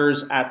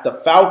Packers at the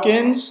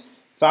Falcons.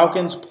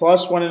 Falcons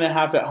plus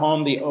 1.5 at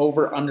home. The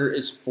over-under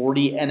is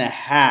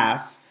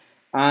 40.5.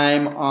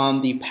 I'm on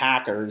the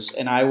Packers,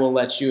 and I will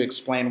let you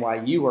explain why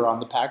you are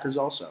on the Packers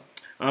also.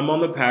 I'm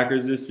on the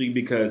Packers this week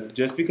because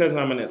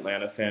I'm an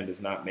Atlanta fan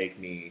does not make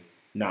me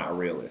not a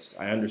realist.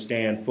 I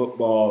understand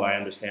football. I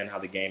understand how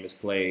the game is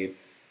played.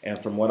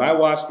 And from what I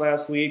watched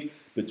last week,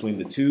 between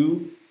the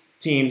two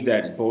teams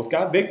that both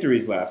got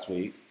victories last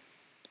week,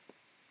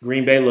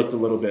 Green Bay looked a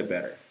little bit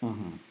better.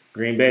 Mm-hmm.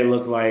 Green Bay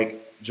looked like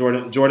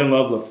Jordan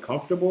Love looked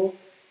comfortable.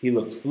 He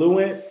looked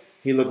fluent.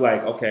 He looked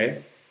like,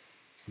 okay,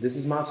 this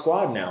is my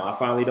squad now. I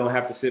finally don't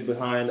have to sit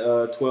behind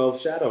 12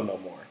 shadow no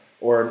more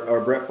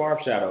or Brett Favre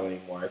shadow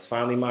anymore. It's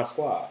finally my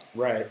squad.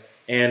 Right.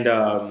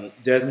 And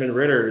Desmond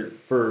Ridder,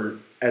 for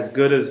as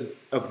good as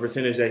of a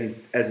percentage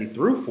as he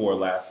threw for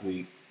last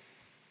week,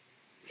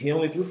 he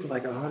only threw for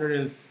like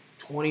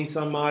 120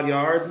 some odd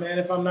yards, man,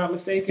 if I'm not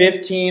mistaken.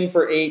 15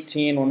 for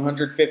 18,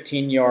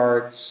 115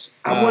 yards.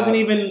 I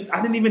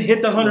didn't even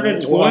hit the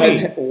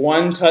 120.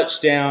 One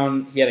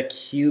touchdown. He had a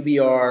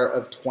QBR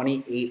of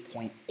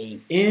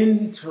 28.8.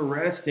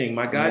 Interesting.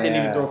 My guy didn't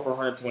even throw for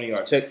 120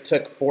 yards.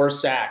 Took 4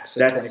 sacks.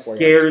 That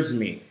scares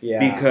me. Yeah.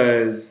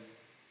 Because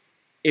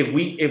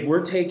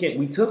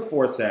we took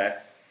 4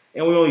 sacks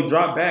and we only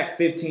dropped back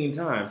 15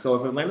 times. So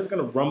if Atlanta's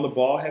going to run the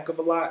ball a heck of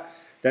a lot,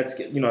 that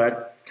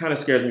kind of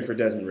scares me for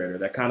Desmond Ridder.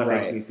 That kind of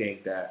makes me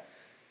think that,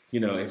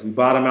 if we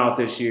bottom out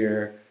this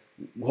year,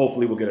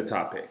 hopefully we'll get a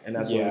top pick. And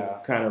that's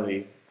what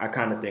I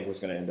kind of think was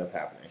going to end up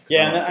happening.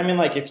 Yeah, and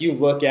if you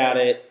look at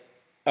it,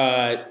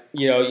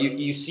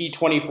 you see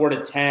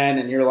 24-10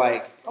 and you're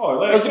like,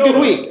 oh, it was a good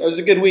week. It was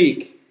a good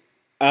week.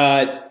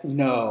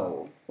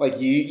 No. Like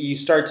you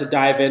start to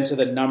dive into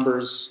the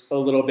numbers a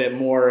little bit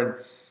more, and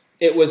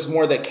it was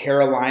more that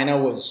Carolina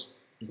was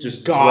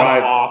just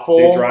god-awful.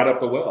 They dried up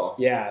the well.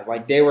 Yeah,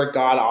 like they were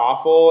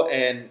god-awful,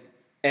 and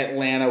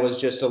Atlanta was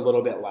just a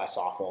little bit less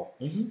awful.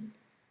 Mm-hmm.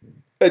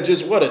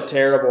 Just what a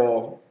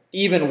terrible,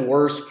 even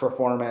worse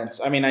performance.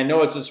 I mean, I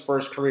know it's his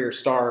first career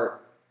start.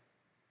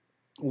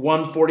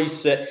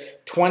 146,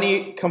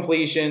 20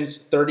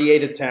 completions,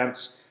 38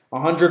 attempts,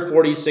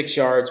 146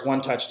 yards,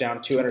 1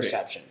 touchdown, 2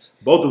 interceptions.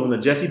 Both of them, the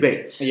Jesse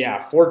Bates. Yeah,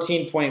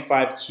 14.5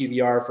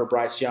 QBR for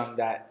Bryce Young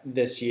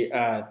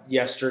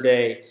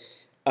yesterday.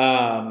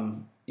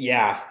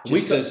 Yeah,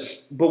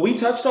 but we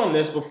touched on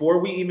this before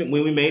when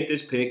we made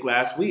this pick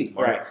last week.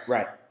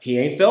 Right. He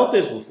ain't felt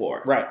this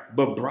before. Right.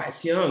 But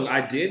Bryce Young,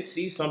 I did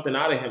see something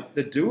out of him.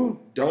 The dude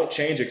don't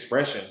change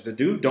expressions. The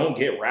dude don't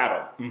get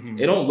rattled. Mm-hmm.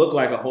 It don't look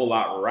like a whole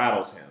lot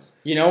rattles him.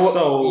 You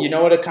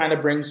know what it kind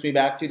of brings me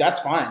back to? That's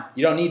fine.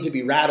 You don't need to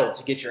be rattled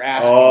to get your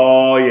ass.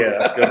 Oh yeah,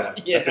 that's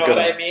good. You that's know a good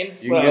what one. I mean?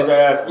 You can get your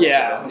ass.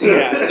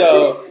 Yeah.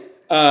 So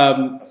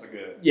that's a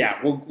good. Yeah,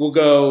 we'll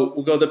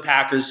go the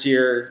Packers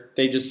here.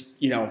 They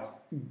just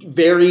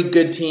very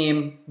good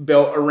team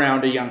built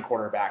around a young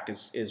quarterback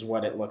is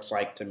what it looks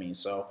like to me.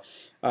 So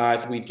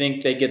we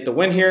think they get the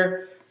win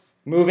here.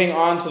 Moving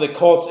on to the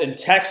Colts and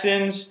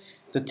Texans.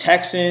 The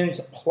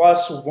Texans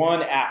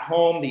 +1 at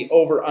home. The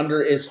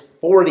over-under is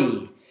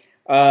 40.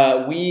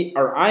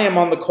 I am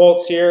on the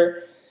Colts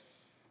here.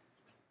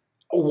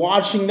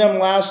 Watching them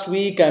last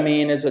week,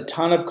 is a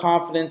ton of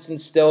confidence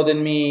instilled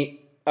in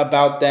me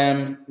about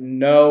them.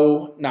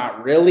 No,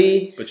 not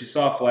really. But you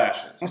saw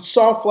flashes. I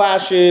saw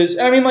flashes.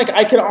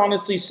 I could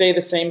honestly say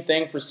the same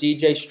thing for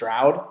C.J.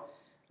 Stroud.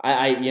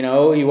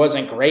 He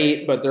wasn't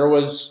great, but there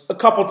was a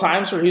couple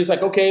times where he was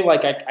like, okay,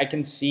 I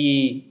can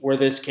see where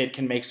this kid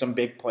can make some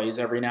big plays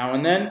every now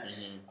and then.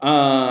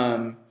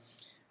 Mm-hmm.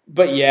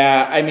 But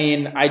yeah,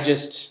 I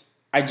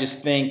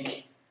just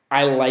think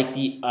I like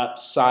the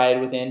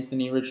upside with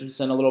Anthony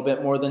Richardson a little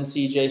bit more than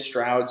C.J.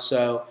 Stroud.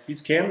 So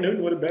he's Cam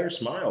Newton with a better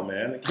smile,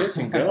 man. The kid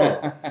can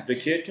go. The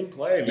kid can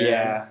play, man.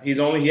 Yeah. He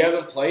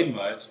hasn't played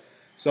much.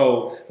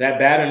 So that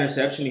bad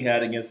interception he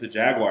had against the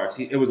Jaguars,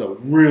 it was a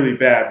really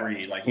bad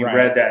read. He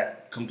read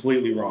that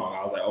completely wrong.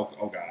 I was like,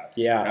 oh God.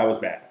 Yeah. That was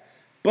bad.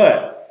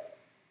 But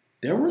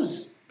there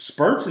was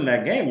spurts in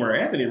that game where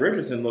Anthony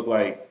Richardson looked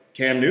like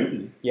Cam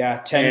Newton.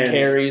 Yeah, 10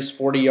 carries,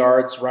 40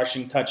 yards,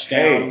 rushing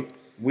touchdown. Hey,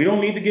 we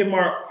don't need to give him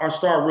our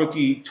star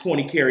rookie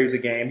 20 carries a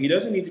game. He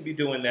doesn't need to be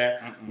doing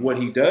that. Mm-mm. What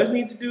he does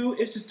need to do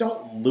is just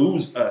don't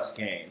lose us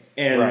games.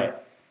 And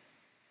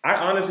I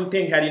honestly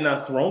think had he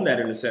not thrown that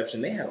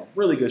interception, they had a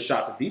really good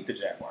shot to beat the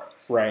Jaguars.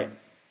 Right.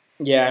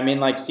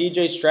 Yeah,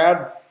 C.J.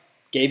 Stroud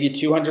gave you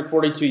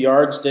 242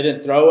 yards,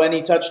 didn't throw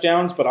any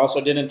touchdowns, but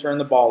also didn't turn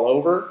the ball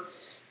over.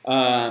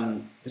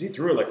 But he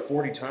threw it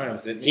 40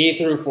 times, didn't he? He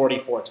threw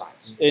 44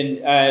 times. And,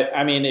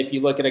 if you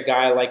look at a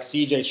guy like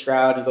C.J.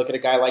 Stroud, you look at a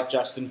guy like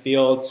Justin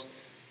Fields,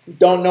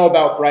 don't know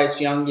about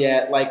Bryce Young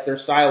yet, their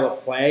style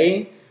of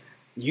play,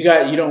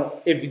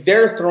 if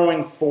they're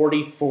throwing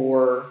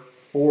 44,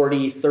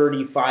 40,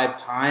 35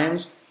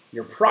 times,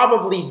 you're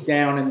probably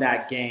down in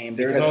that game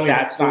because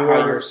that's not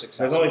how you're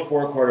successful. There's only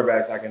 4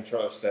 quarterbacks I can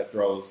trust that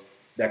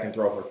can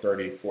throw for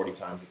 30, 40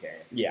 times a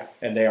game. Yeah.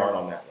 And they aren't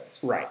on that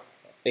list. Right.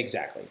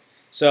 Exactly.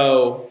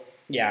 So,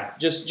 yeah,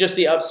 just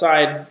the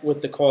upside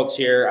with the Colts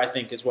here, I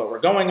think, is what we're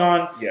going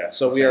on. Yeah.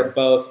 So we are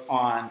both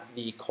on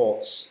the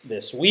Colts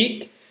this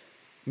week.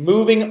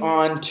 Moving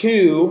on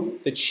to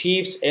the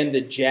Chiefs and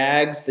the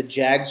Jags. The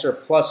Jags are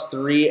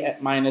 +3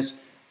 at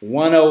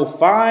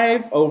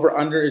 -105.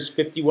 Over-under is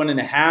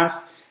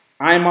 51.5.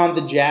 I'm on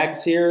the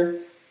Jags here.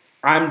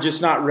 I'm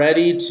just not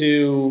ready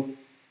to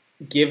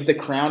give the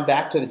crown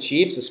back to the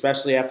Chiefs,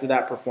 especially after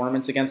that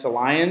performance against the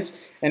Lions.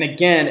 And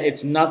again,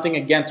 it's nothing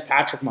against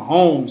Patrick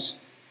Mahomes.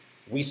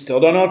 We still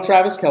don't know if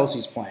Travis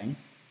Kelce's playing.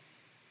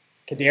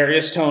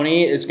 Kadarius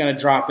Toney is going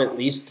to drop at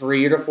least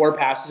 3 to 4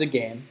 passes a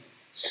game.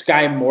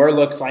 Sky Moore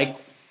looks like,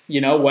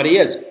 what he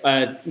is,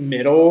 a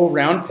middle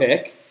round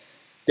pick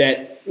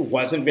that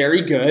wasn't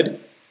very good.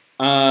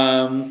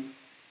 And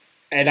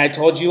I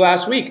told you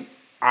last week,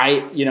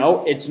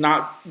 it's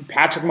not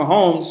Patrick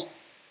Mahomes.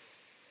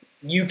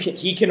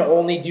 He can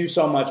only do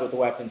so much with the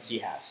weapons he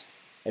has.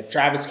 If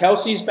Travis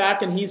Kelce's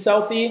back and he's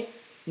healthy,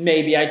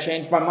 maybe I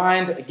change my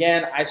mind.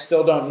 Again, I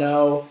still don't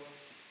know.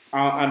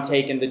 I'm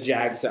taking the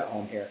Jags at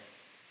home here.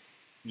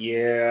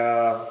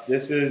 Yeah,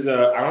 this is.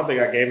 I don't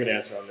think I gave an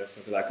answer on this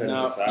because I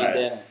couldn't decide. No, you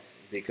didn't.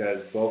 Because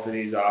both of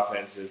these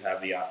offenses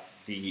have the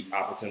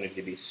opportunity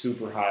to be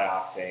super high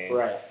octane.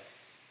 Right.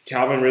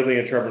 Calvin Ridley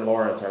and Trevor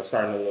Lawrence are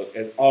starting to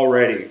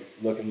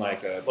looking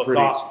like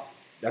awesome.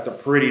 That's a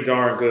pretty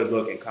darn good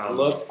looking combo.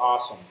 Looked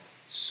awesome.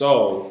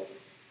 So,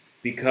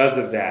 because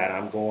of that,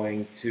 I'm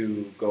going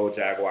to go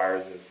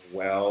Jaguars as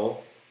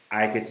well.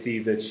 I could see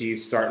the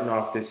Chiefs starting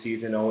off this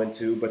season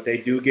 0-2, but they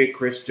do get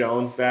Chris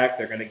Jones back.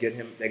 They're going to get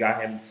him. They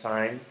got him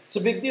signed. It's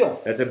a big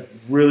deal. That's a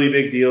really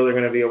big deal. They're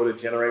going to be able to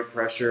generate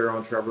pressure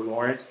on Trevor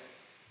Lawrence.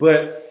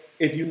 But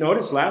if you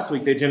noticed last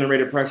week, they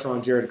generated pressure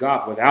on Jared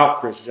Goff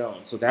without Chris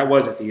Jones, so that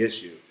wasn't the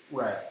issue.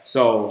 Right.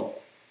 So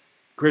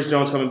Chris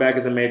Jones coming back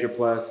is a major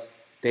plus.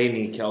 They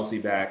need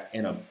Kelce back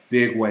in a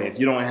big way. If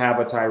you don't have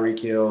a Tyreek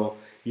Hill,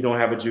 you don't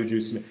have a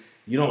Juju Smith,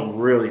 you don't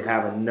really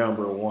have a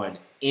number one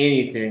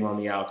anything on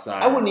the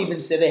outside. I wouldn't even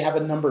say they have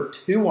a number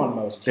 2 on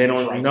most teams. They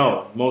don't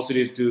know. Most of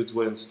these dudes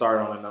wouldn't start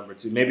on a number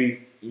 2.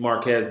 Maybe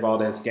Marquez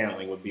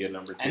Valdez-Scantling would be a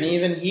number 2. And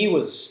even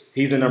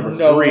he's a number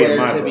 3 in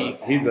my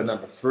book. He's a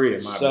number 3 in my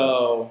book.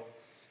 So,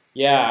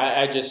 yeah,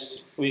 I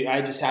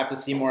just have to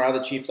see more out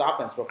of the Chiefs'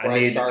 offense before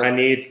I start. I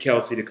need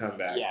Kelce to come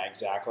back. Yeah,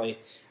 exactly.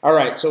 All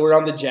right, so we're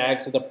on the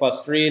Jags at the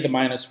 +3, the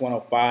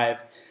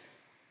 -105.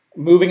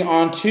 Moving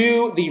on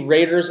to the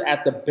Raiders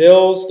at the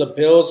Bills. The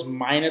Bills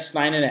minus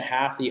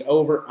 9.5. The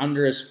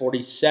over-under is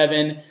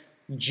 47.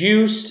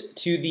 Juiced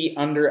to the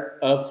under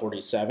of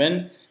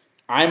 47.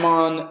 I'm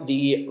on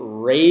the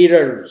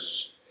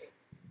Raiders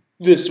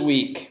this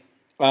week.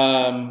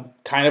 Kind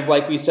of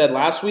like we said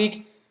last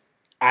week,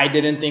 I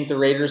didn't think the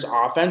Raiders'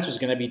 offense was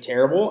going to be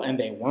terrible, and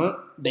they weren't.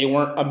 They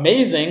weren't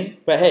amazing,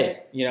 but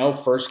hey,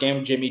 first game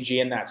of Jimmy G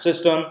in that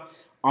system,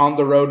 on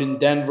the road in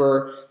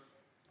Denver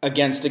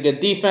against a good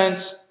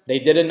defense. They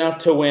did enough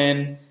to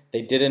win.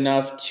 They did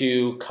enough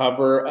to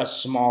cover a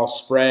small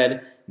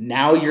spread.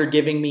 Now you're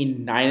giving me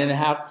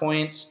 9.5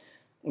 points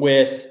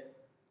with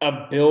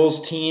a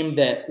Bills team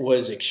that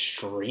was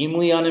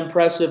extremely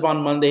unimpressive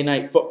on Monday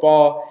Night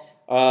Football.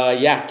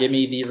 Give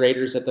me the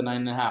Raiders at the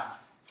 9.5.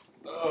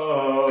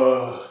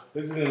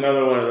 This is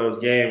another one of those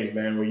games,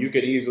 man, where you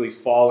could easily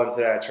fall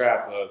into that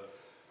trap of,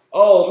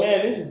 oh,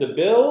 man, this is the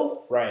Bills?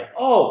 Right.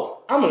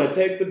 Oh, I'm going to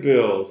take the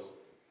Bills.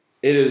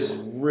 It is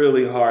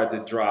really hard to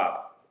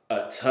drop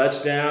a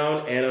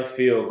touchdown and a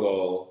field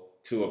goal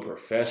to a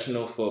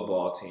professional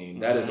football team.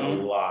 That is a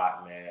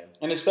lot, man.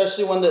 And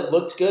especially one that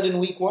looked good in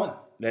week 1.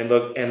 And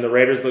the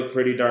Raiders look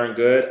pretty darn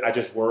good. I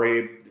just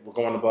worry we're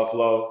going to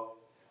Buffalo.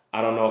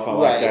 I don't know if I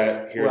like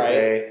that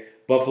hearsay. Right.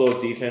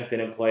 Buffalo's defense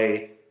didn't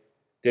play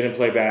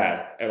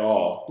bad at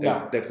all.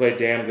 They played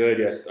damn good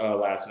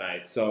last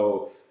night.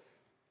 So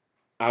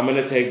I'm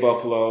going to take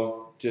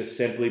Buffalo just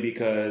simply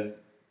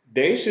because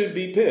they should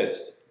be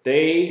pissed.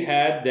 They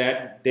had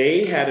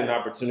an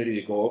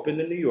opportunity to go up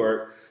into New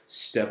York,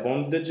 step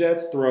on the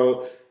Jets'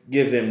 throat,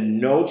 give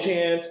them no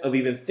chance of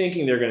even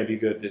thinking they're going to be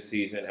good this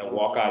season, and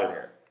walk out of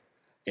there.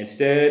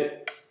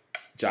 Instead,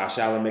 Josh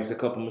Allen makes a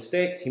couple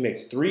mistakes. He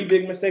makes 3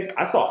 big mistakes.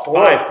 I saw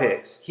 5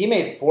 picks. He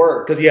made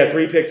 4. Because he had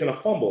 3 picks and a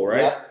fumble,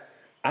 right? Yep.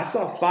 I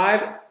saw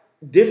 5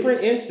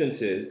 different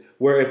instances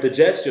where if the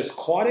Jets just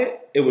caught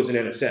it, it was an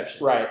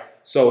interception. Right.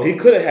 So he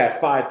could have had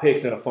 5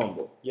 picks and a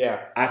fumble.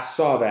 Yeah. I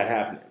saw that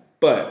happening.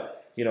 But,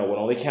 what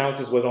only counts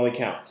is what only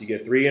counts. You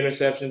get 3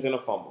 interceptions and a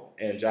fumble.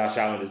 And Josh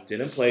Allen just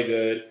didn't play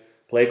good.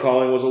 Play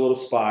calling was a little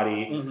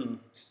spotty. Mm-hmm.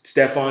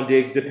 Stephon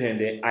Diggs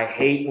dependent. I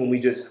hate when we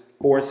just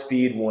force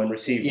feed one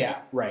receiver.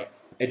 Yeah, right.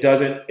 It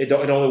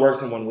only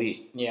works in 1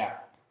 week. Yeah.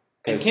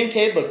 And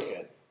Kincaid looked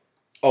good.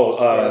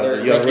 Oh,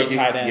 the young rookie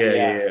tight end.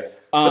 Yeah.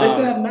 But they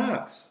still have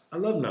Knox. I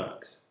love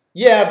Knox.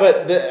 Yeah,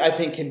 but I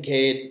think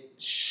Kincaid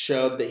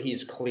showed that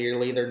he's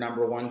clearly their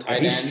number 1 tight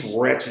end. He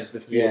stretches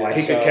the field.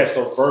 He could catch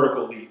those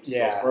vertical leaps,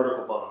 those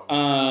vertical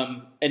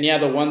bombs.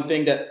 The one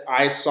thing that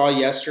I saw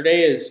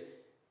yesterday is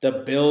the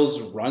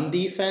Bills' run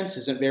defense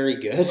isn't very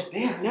good.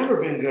 They have never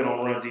been good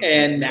on run defense.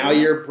 And now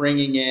you're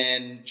bringing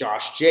in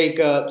Josh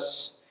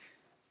Jacobs.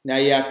 Now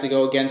you have to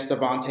go against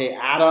Devontae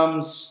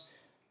Adams.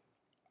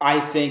 I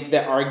think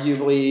that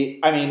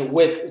arguably,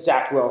 with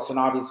Zach Wilson,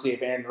 obviously,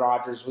 if Aaron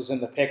Rodgers was in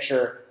the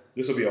picture,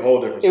 this would be a whole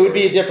different story. It would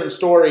be a different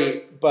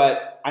story.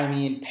 But,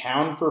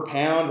 pound for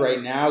pound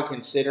right now,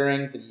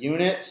 considering the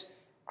units,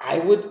 I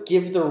would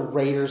give the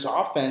Raiders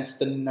offense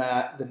the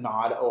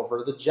nod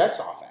over the Jets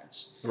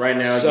offense. Right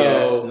now,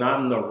 yes.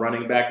 Not in the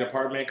running back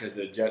department because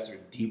the Jets are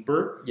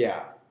deeper.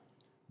 Yeah.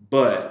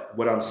 But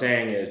what I'm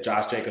saying is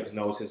Josh Jacobs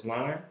knows his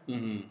line.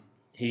 Mm-hmm.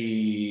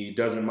 He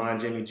doesn't mind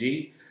Jimmy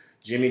G.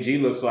 Jimmy G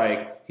looks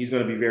like he's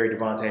going to be very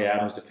Devontae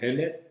Adams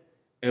dependent.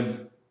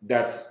 And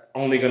that's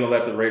only going to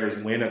let the Raiders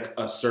win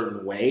a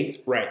certain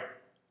way. Right.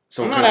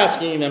 So I'm not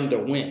asking them to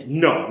win.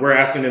 No, we're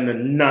asking them to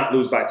not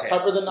lose by 10.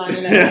 Cover the 9.5,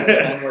 and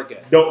then we're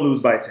good. Don't lose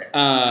by 10.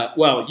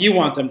 Well, you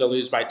want them to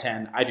lose by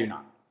 10. I do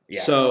not.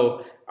 Yeah.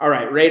 So, all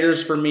right,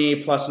 Raiders for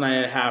me, plus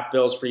 9.5.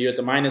 Bills for you at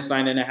the minus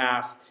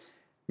 9.5.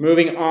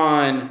 Moving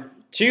on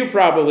to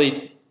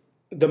probably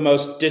the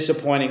most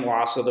disappointing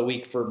loss of the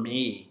week for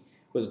me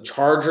was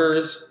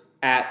Chargers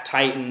at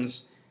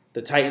Titans.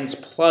 The Titans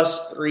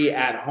plus 3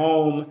 at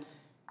home.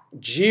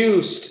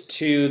 Juiced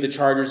to the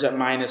Chargers at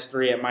minus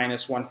 3 at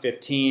minus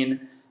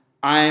 115.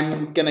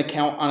 I'm going to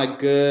count on a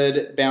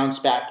good bounce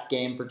back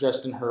game for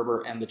Justin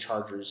Herbert and the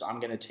Chargers. I'm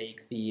going to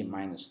take the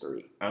minus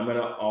 3. I'm going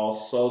to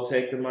also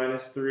take the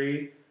minus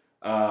 3.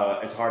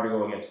 It's hard to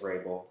go against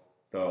Vrabel,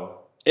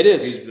 though. It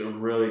is. He's a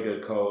really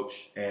good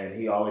coach, and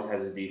he always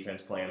has his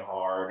defense playing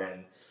hard,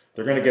 and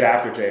they're going to get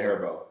after Jay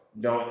Herbo.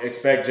 Don't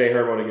expect Jay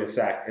Herbo to get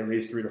sacked at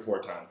least 3 to 4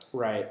 times.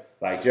 Right.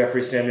 Like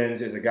Jeffrey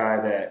Simmons is a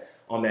guy that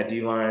on that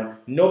D-line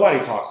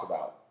nobody talks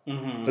about.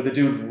 Mm-hmm. But the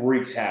dude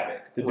wreaks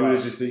havoc. The dude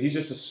is he's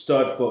just a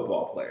stud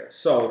football player.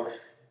 So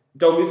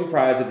don't be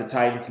surprised if the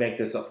Titans make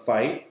this a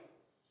fight,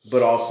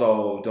 but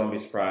also don't be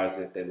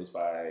surprised if they lose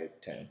by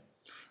 10.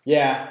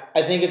 Yeah,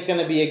 I think it's going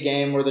to be a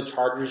game where the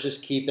Chargers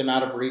just keep them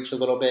out of reach a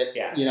little bit.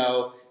 Yeah.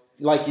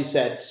 Like you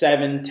said,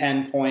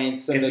 7-10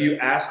 points. And if you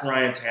ask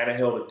Ryan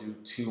Tannehill to do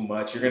too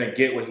much, you're going to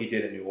get what he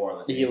did in New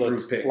Orleans. He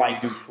looked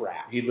like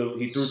crap. He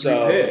threw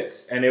 3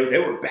 picks, and they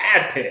were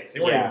bad picks. They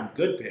weren't even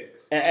good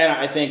picks. And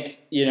I think,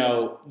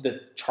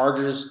 the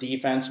Chargers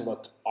defense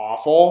looked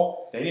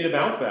awful. They need a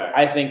bounce back.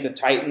 I think the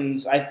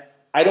Titans,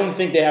 I don't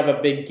think they have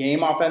a big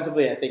game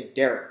offensively. I think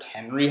Derrick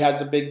Henry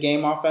has a big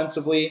game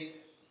offensively.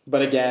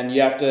 But again,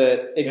 you have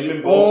to if Him you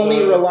and Bosa.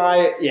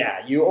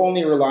 you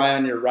only rely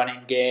on your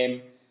running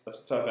game.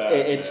 That's a tough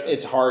ask.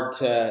 It's hard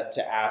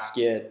to ask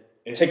you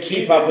and to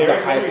keep up with a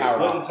Derrick high Henry power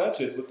splitting offense.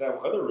 touches with that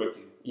other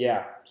rookie.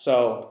 Yeah.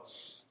 So,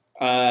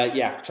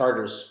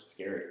 Chargers.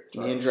 Scary.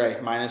 Me and Dre,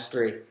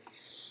 -3.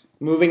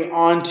 Moving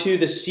on to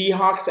the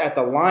Seahawks at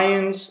the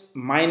Lions,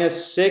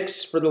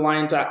 -6 for the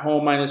Lions at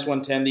home,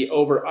 -110. The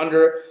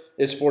over-under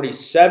is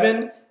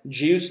 47,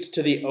 juiced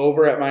to the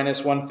over at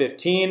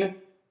 -115.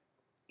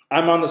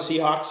 I'm on the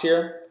Seahawks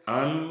here.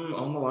 I'm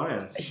on the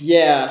Lions.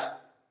 Yeah.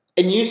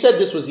 And you said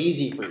this was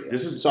easy for you.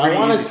 This was so pretty I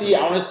want to easy see. for me.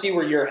 I want to see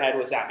where your head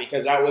was at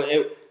because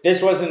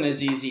this wasn't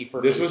as easy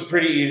for me. This was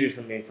pretty easy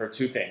for me for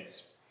two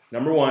things.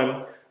 Number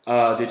one,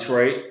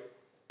 Detroit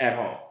at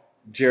home.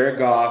 Jared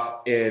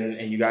Goff, and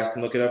you guys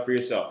can look it up for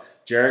yourself.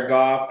 Jared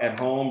Goff at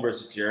home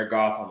versus Jared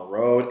Goff on the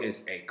road is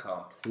a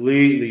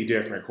completely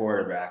different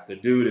quarterback. The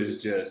dude is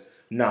just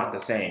not the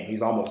same.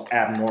 He's almost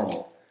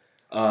abnormal.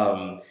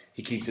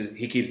 He keeps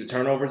the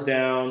turnovers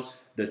down.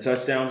 The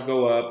touchdowns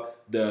go up.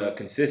 The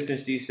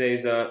consistency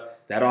stays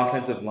up. That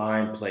offensive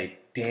line played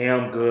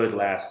damn good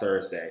last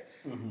Thursday.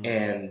 Mm-hmm.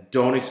 And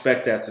don't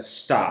expect that to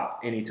stop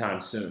anytime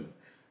soon.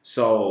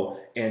 So,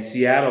 in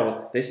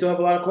Seattle, they still have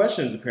a lot of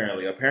questions,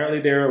 apparently. Apparently,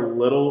 they're a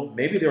little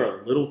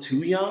too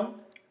young.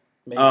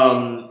 Maybe.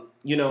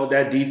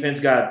 That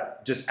defense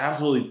got just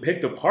absolutely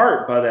picked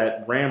apart by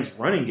that Rams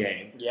running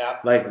game. Yeah.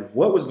 Like,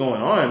 what was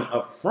going on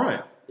up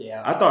front?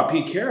 Yeah. I thought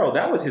Pete Carroll,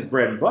 that was his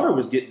bread and butter,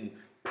 was getting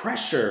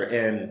pressure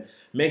and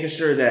making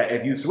sure that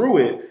if you threw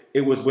it,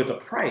 it was with a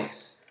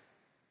price.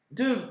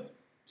 Dude,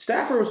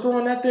 Stafford was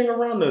throwing that thing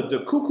around the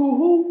cuckoo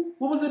who?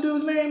 What was the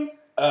dude's name?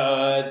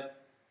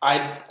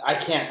 I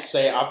can't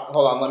say.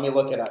 Hold on, let me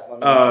look it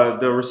up.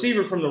 The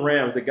receiver from the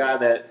Rams, the guy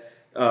that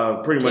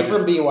pretty much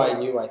from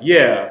BYU. I think.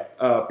 Yeah,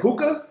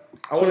 Puka.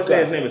 I want to say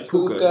his name is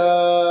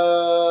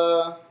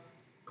Puka.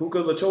 Puka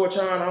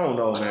Lachoa-chan. I don't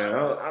know, man.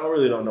 I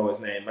really don't know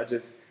his name.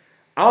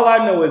 All I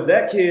know is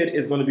that kid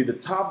is going to be the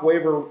top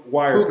waiver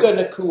wire. Puka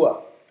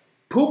Nacua.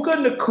 Puka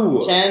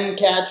Nacua. 10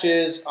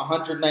 catches,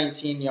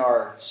 119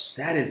 yards.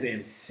 That is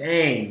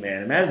insane,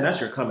 man. Imagine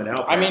that's your coming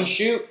out. I mean,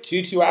 shoot,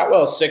 Tutu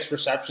Atwell, 6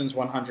 receptions,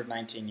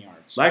 119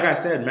 yards. Like I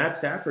said, Matt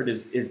Stafford,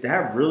 is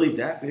that really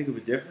that big of a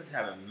difference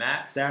having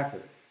Matt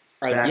Stafford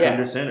back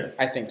under center?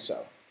 I think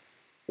so.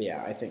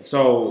 Yeah, I think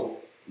so.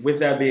 With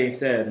that being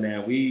said,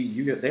 man,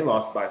 they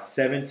lost by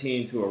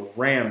 17 to a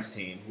Rams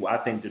team who I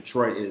think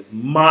Detroit is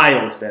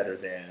miles better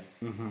than.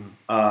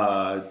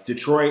 Mm-hmm.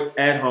 Detroit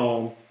at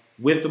home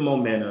with the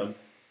momentum.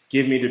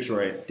 Give me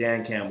Detroit.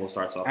 Dan Campbell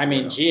starts off. I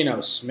mean,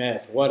 Geno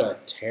Smith, what a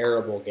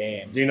terrible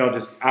game. Geno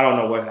I don't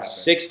know what happened.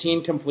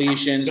 16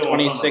 completions,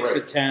 26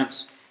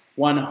 attempts,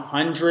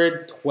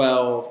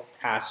 112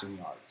 passing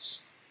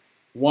yards.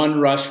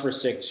 1 rush for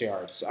 6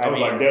 yards. I was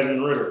like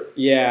Desmond Ritter.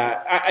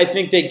 Yeah, I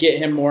think they get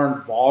him more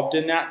involved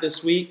in that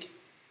this week.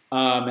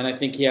 And I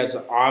think he has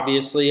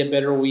obviously a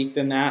better week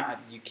than that.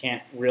 You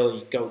can't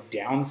really go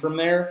down from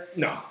there.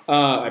 No.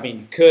 I mean,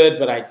 you could,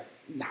 but I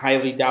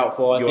highly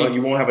doubtful. I think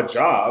you won't have a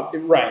job.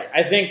 Right.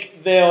 I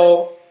think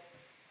they'll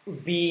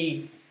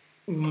be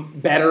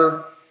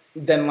better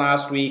than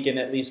last week and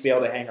at least be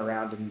able to hang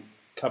around and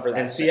cover that.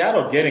 And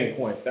Seattle getting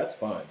points, that's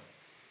fun.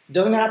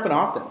 Doesn't happen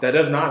often. That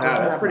does not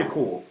happen. That's pretty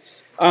cool.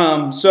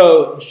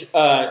 So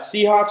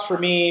Seahawks for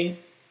me,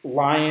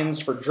 Lions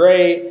for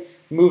Dre.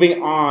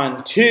 Moving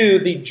on to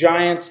the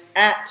Giants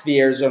at the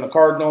Arizona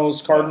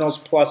Cardinals. Cardinals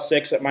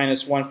 +6 at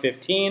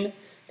 -115.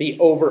 The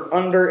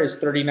over-under is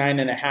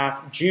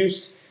 39.5,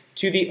 juiced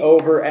to the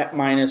over at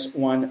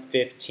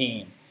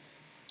 -115.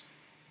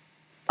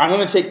 I'm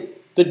going to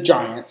take the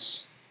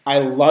Giants. I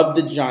love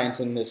the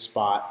Giants in this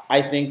spot.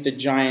 I think the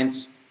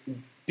Giants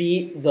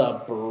beat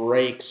the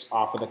brakes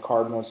off of the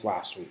Cardinals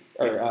last week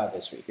or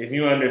this week. If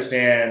you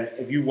understand,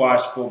 if you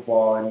watch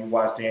football and you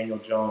watch Daniel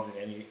Jones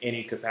in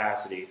any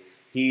capacity,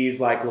 he's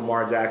like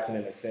Lamar Jackson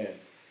in a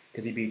sense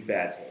because he beats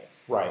bad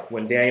teams. Right.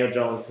 When Daniel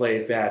Jones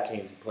plays bad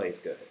teams, he plays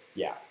good.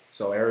 Yeah.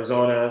 So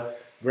Arizona,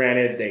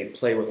 granted, they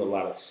play with a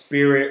lot of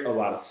spirit, a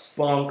lot of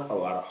spunk, a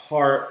lot of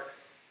heart.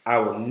 I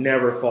will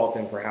never fault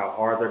them for how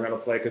hard they're going to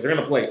play because they're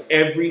going to play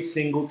every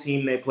single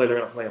team they play. They're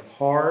going to play them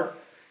hard.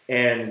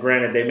 And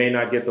granted, they may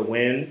not get the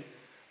wins,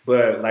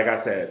 but like I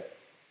said,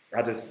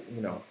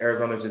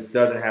 Arizona just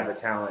doesn't have the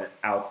talent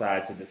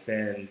outside to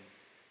defend.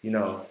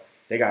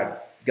 They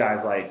got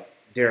guys like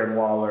Darren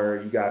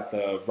Waller. You got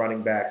the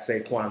running back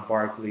Saquon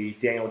Barkley.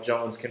 Daniel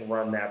Jones can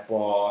run that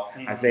ball.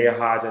 Mm-hmm. Isaiah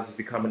Hodgins is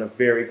becoming a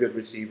very good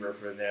receiver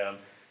for them.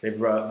 They've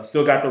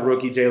still got the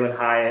rookie Jalen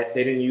Hyatt.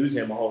 They didn't use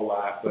him a whole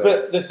lot.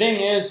 But the thing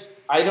is,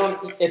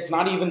 it's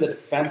not even the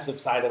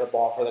defensive side of the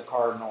ball for the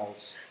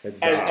Cardinals.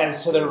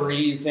 As to the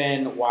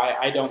reason why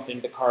I don't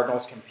think the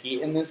Cardinals compete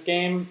in this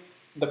game,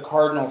 the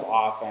Cardinals'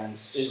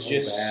 offense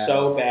is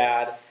so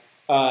bad.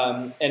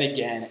 And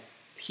again,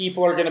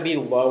 people are going to be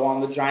low on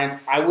the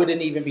Giants. I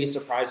wouldn't even be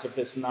surprised if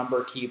this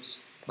number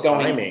keeps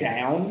going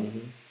down.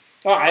 Mm-hmm.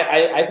 Oh,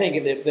 I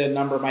think the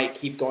number might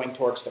keep going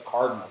towards the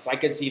Cardinals. I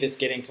could see this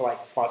getting to like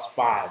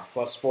 +5,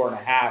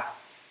 +4.5,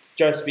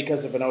 just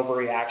because of an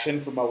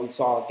overreaction from what we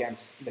saw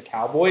against the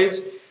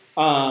Cowboys.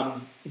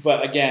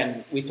 But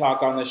again, we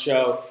talk on the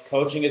show,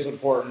 coaching is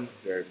important.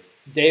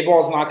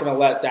 Dayball's not going to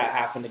let that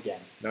happen again.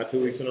 Not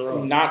 2 weeks in a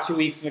row. Not 2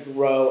 weeks in a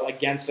row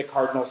against a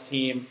Cardinals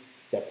team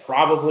that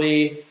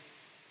probably,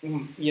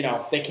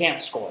 they can't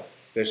score.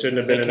 They shouldn't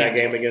have been in that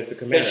game against the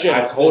Commanders.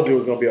 I told you it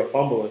was going to be a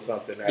fumble or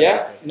something.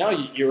 No,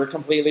 you were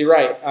completely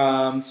right.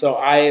 So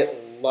I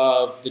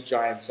love the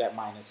Giants at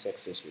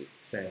 -6 this week.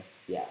 Same.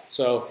 Yeah,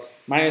 so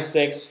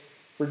 -6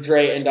 for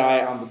Dre and I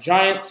on the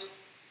Giants.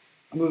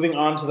 Moving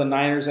on to the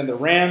Niners and the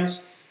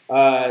Rams.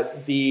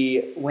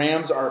 The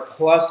Rams are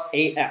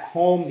 +8 at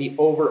home. The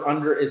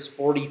over-under is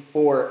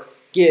 44.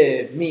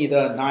 Give me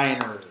the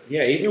Niners.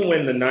 Yeah, even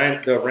when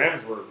the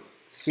Rams were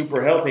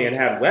super healthy and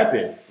had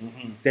weapons,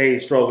 they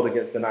struggled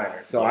against the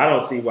Niners. So I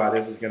don't see why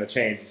this is going to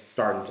change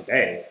starting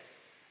today.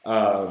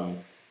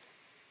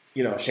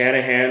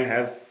 Shanahan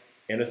has,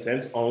 in a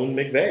sense, owned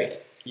McVay.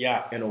 Yeah.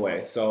 In a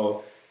way.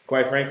 So,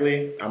 quite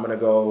frankly, I'm going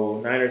to go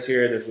Niners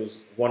here. This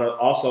was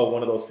also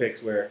one of those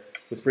picks where it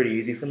was pretty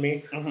easy for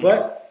me.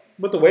 But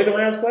with the way the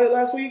Rams played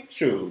last week,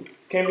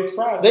 can't be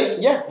surprised. They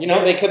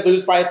could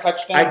lose by a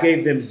touchdown. I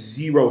gave them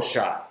zero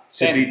shot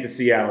to beat the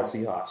Seattle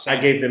Seahawks. I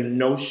gave them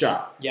no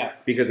shot. Yeah.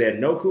 Because they had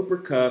no Cooper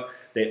Kupp.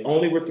 They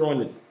only were throwing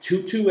the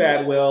Tutu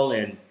Atwell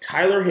and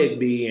Tyler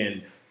Higbee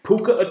and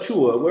Puka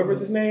Achua, whatever's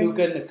his name.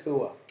 Puka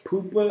Nakua.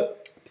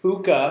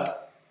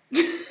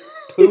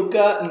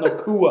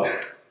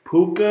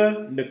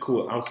 Puka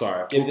Nakua. I'm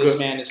sorry. Give this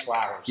man his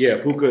flowers. Yeah,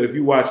 Puka, if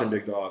you're watching,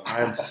 big dog,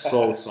 I am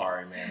so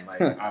sorry,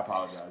 man. I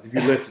apologize. If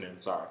you're listening,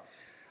 sorry.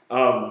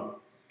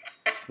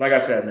 Like I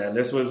said, man,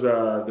 this was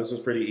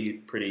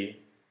pretty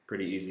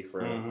easy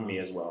for me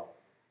as well.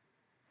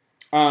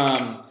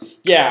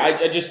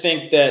 I just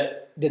think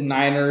that the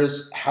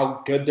Niners,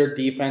 how good their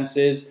defense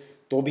is,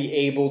 they'll be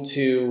able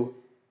to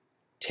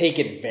take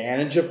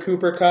advantage of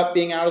Cooper Kupp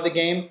being out of the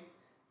game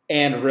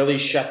and really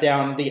shut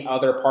down the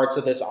other parts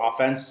of this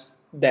offense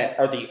that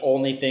are the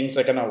only things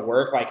that are going to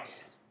work. Like,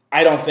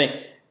 I don't think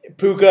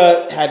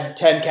Puka had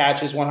 10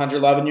 catches,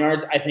 111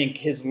 yards. I think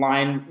his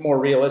line more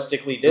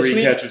realistically this week.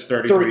 3 catches,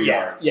 33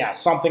 yards. Yeah,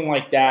 something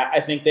like that. I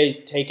think they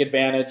take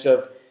advantage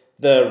of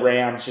the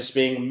Rams just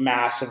being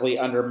massively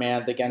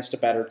undermanned against a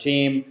better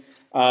team.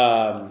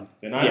 The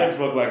Niners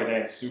look like a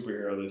dang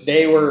superhero this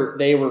They year.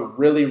 They were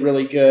really,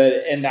 really good,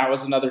 and that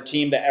was another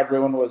team that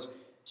everyone was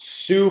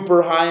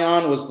super high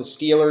on, was the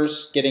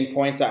Steelers getting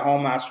points at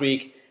home last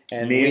week.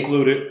 And me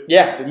included.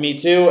 Yeah, me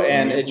too.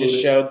 And it just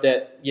showed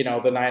that,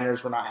 the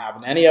Niners were not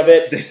having any of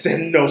it. They said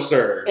no,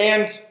 sir.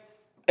 And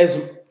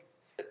as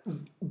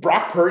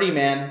Brock Purdy,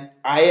 man,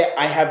 I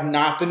have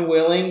not been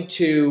willing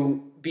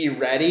to be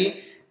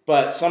ready,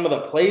 but some of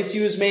the plays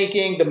he was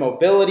making, the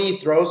mobility,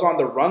 throws on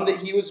the run that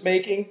he was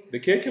making. The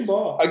kid can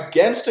ball.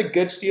 Against a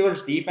good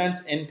Steelers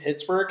defense in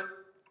Pittsburgh,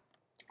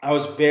 I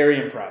was very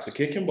impressed. The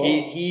kid can ball.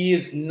 He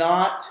is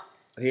not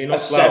a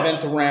slouch.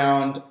 7th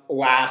round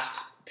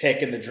last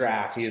pick in the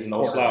draft. He is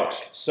no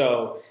slouch.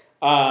 So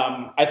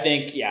I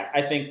think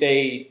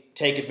they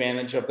take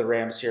advantage of the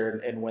Rams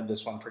here and win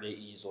this one pretty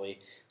easily.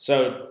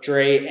 So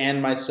Dre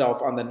and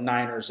myself on the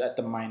Niners at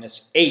the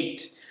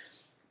 -8.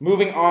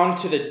 Moving on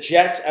to the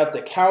Jets at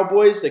the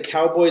Cowboys. The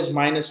Cowboys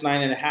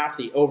 -9.5.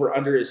 The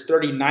over-under is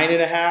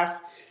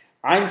 39.5.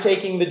 I'm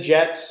taking the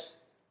Jets.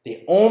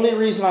 The only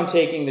reason I'm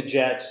taking the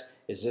Jets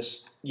is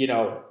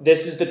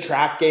this is the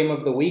trap game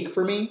of the week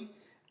for me.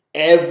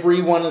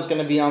 Everyone is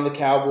going to be on the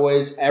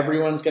Cowboys.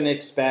 Everyone's going to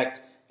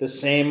expect the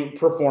same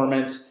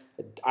performance.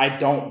 I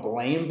don't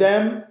blame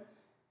them.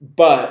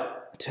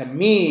 But to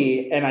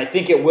me, and I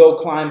think it will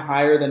climb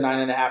higher than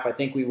 9.5. I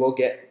think we will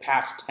get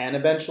past 10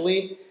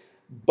 eventually.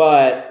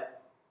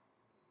 But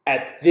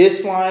at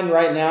this line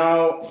right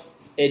now,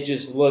 it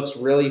just looks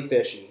really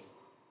fishy.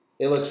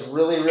 It looks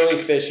really, really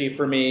fishy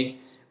for me.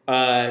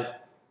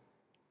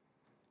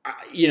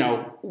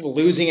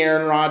 Losing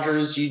Aaron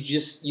Rodgers,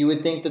 you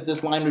would think that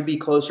this line would be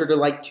closer to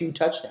like 2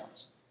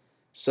 touchdowns.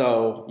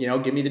 So,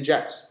 give me the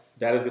Jets.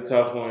 That is a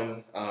tough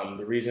one.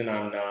 The reason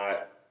I'm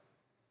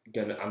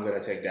gonna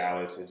take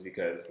Dallas is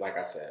because, like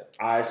I said,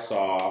 I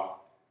saw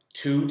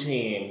 2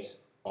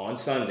 teams on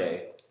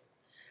Sunday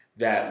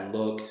that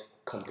looked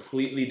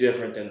completely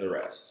different than the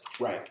rest.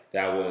 Right.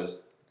 That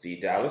was the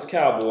Dallas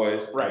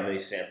Cowboys and the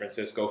San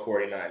Francisco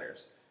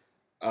 49ers.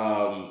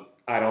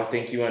 I don't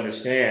think you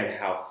understand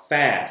how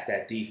fast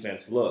that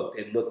defense looked.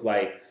 It looked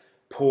like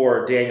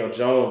poor Daniel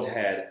Jones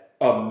had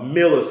a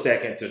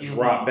millisecond to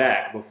drop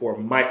back before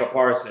Micah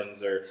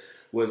Parsons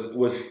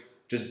was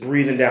just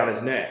breathing down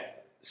his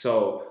neck.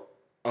 So,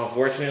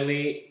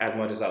 unfortunately, as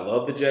much as I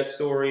love the Jet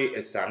story,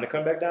 it's time to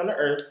come back down to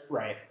earth.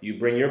 Right. You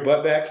bring your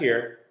butt back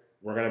here.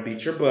 We're going to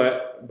beat your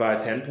butt by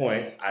 10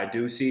 points. I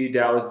do see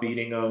Dallas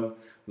beating them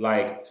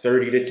like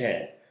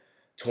 30-10,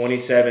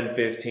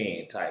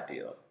 27-15 type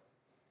deal.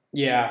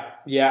 Yeah.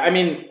 I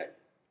mean,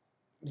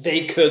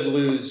 they could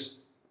lose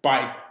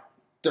by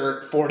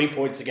 40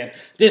 points again.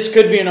 This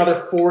could be another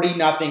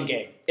 40-0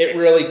 game. It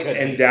really could.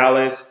 And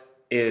Dallas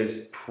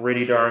is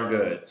pretty darn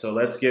good. So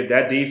let's give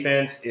that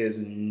defense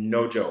is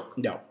no joke.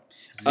 No.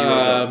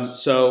 Zero jokes.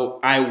 So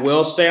I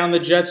will stay on the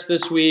Jets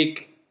this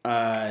week,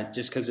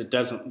 just because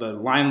the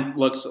line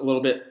looks a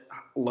little bit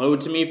low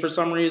to me for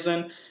some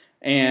reason,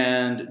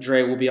 and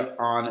Dre will be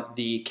on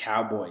the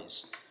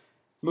Cowboys.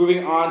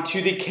 Moving on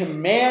to the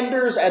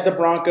Commanders at the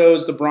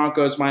Broncos. The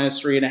Broncos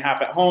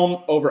 -3.5 at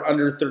home, over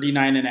under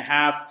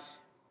 39.5.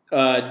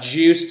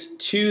 Juiced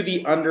to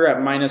the under at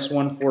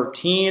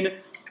 -114.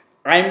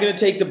 I'm going to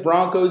take the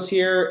Broncos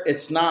here.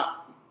 It's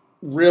not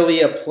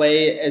really a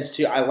play as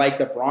to I like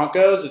the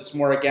Broncos. It's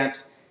more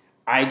against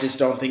I just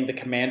don't think the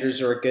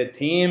Commanders are a good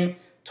team.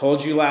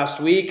 Told you last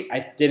week,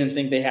 I didn't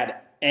think they had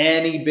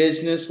any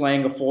business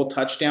laying a full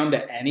touchdown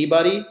to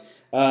anybody,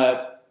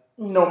 no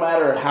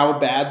matter how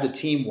bad the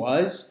team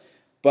was.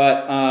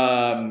 But,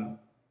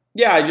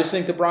 I just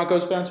think the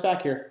Broncos bounce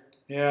back here.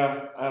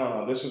 Yeah, I don't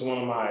know. This is one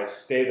of my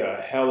stay the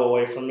hell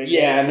away from me.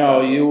 Yeah,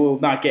 no, you will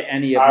not get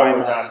any of my I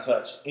would not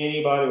touch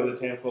anybody with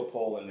a 10-foot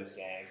pole in this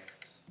game.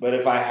 But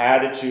if I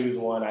had to choose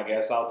one, I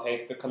guess I'll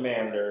take the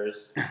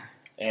Commanders.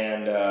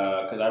 And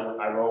because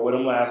I rode with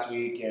them last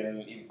week,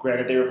 and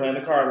granted they were playing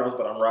the Cardinals,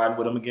 but I'm riding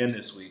with them again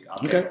this week. I'll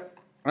take it.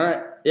 All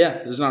right.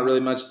 Yeah, there's not really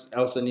much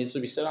else that needs to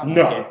be said on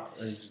No.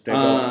 this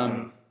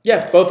game.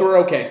 Both were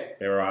okay.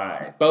 They were all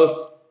right.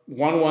 Both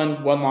one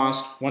won, one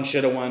lost. One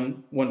should have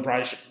won. One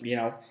probably should,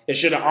 it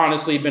should have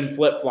honestly been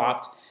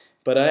flip-flopped.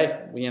 But,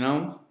 you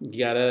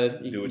gotta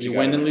you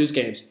win and lose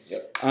games.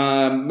 Yep.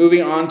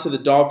 Moving on to the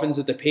Dolphins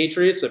at the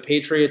Patriots. The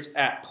Patriots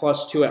at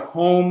 +2 at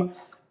home.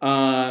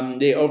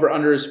 The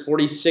over-under is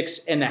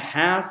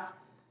 46.5.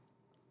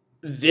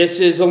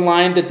 This is a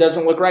line that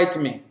doesn't look right to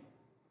me.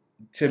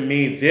 To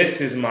me, this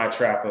is my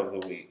trap of the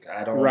week.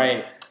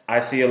 Right. I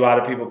see a lot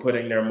of people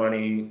putting their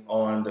money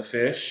on the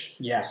fish.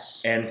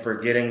 Yes. And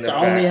forgetting the fact.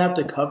 So I only have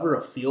to cover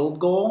a field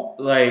goal?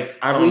 I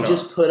don't know. We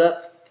just put up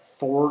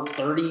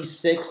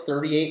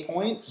 38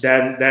 points?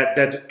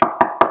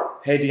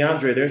 Hey,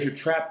 DeAndre, there's your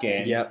trap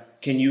game.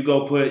 Yep. Can you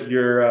go put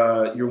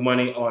your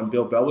money on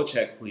Bill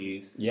Belichick,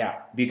 please?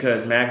 Yeah.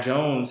 Because Mac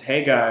Jones,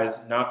 hey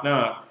guys, knock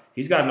knock,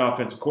 he's got an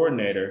offensive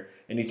coordinator,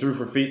 and he threw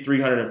for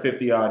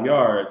 350-odd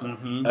yards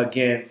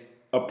against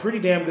a pretty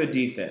damn good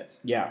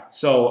defense. Yeah.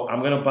 So I'm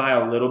going to buy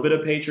a little bit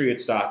of Patriot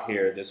stock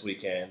here this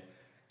weekend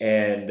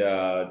and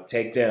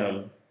take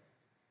them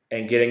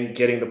and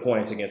getting the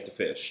points against the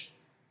fish.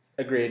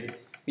 Agreed.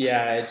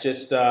 Yeah, it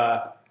just,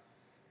 the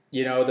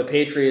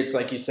Patriots,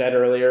 like you said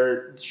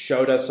earlier,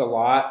 showed us a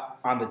lot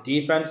on the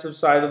defensive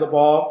side of the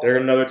ball. They're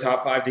another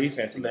top 5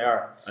 defense. They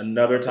are.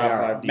 Another top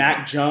 5 defense.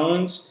 Mac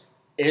Jones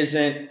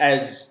isn't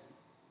as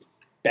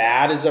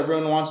bad as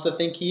everyone wants to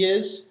think he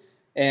is.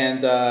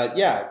 And,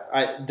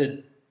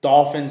 the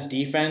Dolphins'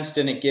 defense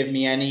didn't give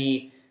me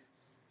any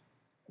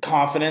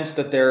confidence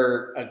that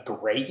they're a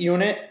great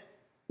unit.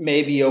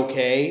 Maybe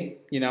okay,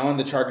 and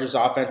the Chargers'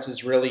 offense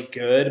is really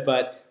good.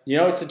 But,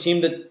 it's a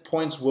team that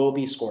points will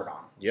be scored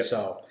on. Yep.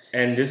 So,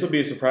 and this will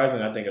be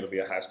surprising. I think it'll be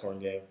a high-scoring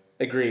game.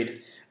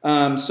 Agreed.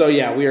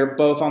 We are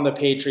both on the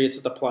Patriots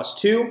at the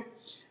 +2.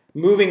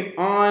 Moving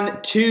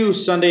on to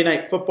Sunday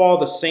Night Football,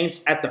 the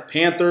Saints at the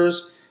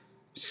Panthers.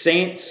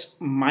 Saints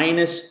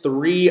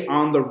 -3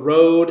 on the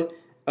road,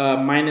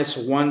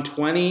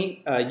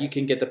 -120. You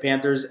can get the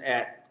Panthers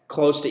at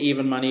close to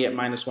even money at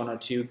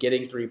 -102,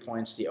 getting 3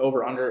 points. The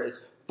over-under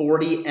is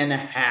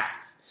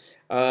 40.5.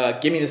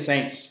 Give me the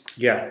Saints.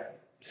 Yeah,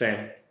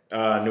 same.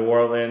 New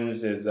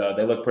Orleans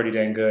they look pretty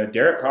dang good.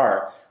 Derek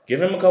Carr, give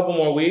him a couple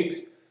more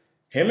weeks.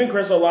 Him and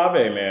Chris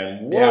Olave,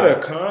 man, what a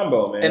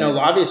combo, man! And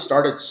Olave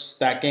started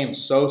that game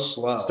so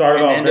slow.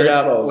 Started off very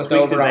slow, with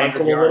tweaked over his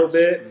ankle a little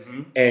bit,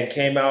 mm-hmm. and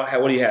came out.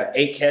 What do you have?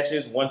 8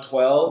 catches,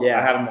 112. Yeah.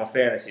 I have him on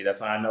fantasy.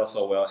 That's why I know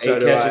so well. So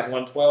 8 catches,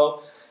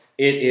 112.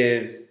 It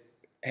is.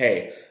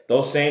 Hey,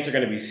 those Saints are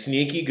going to be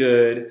sneaky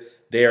good.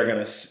 They are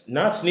going to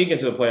not sneak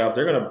into the playoffs.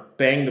 They're going to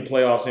bang the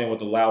playoffs in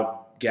with a loud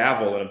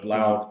gavel and a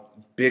loud,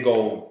 big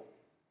old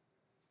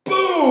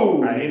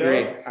boom. I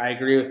agree. I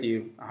agree with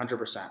you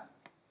 100%.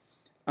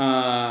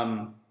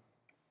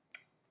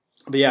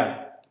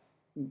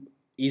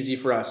 Easy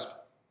for us.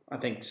 I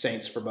think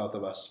Saints for both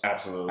of us.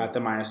 Absolutely. At the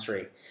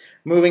 -3.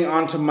 Moving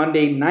on to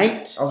Monday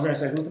night. I was going to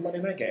say, who's the Monday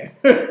night game?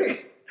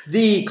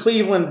 The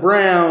Cleveland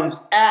Browns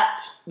at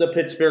the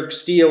Pittsburgh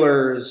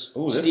Steelers.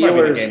 Ooh, this might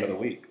be the game of the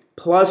week.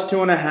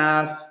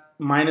 +2.5,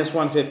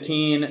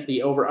 -115.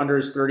 The over-under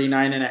is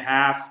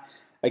 39.5.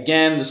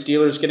 Again, the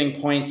Steelers getting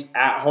points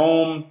at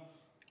home.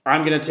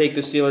 I'm going to take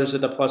the Steelers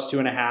at the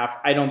 +2.5.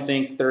 I don't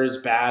think they're as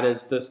bad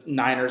as the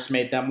Niners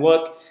made them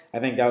look. I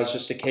think that was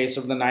just a case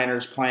of the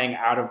Niners playing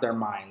out of their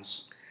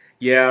minds.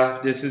 Yeah,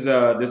 this is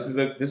going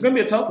to be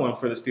a tough one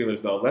for the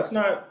Steelers though. Let's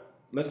not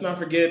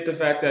forget the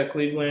fact that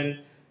Cleveland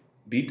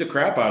beat the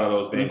crap out of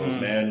those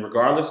Bengals, man.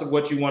 Regardless of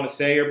what you want to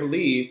say or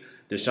believe,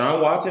 Deshaun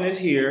Watson is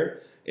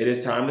here. It is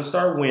time to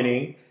start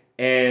winning,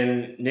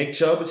 and Nick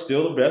Chubb is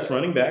still the best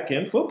running back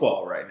in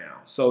football right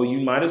now. So you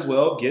might as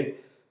well get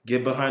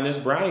behind this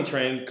Brownie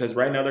train because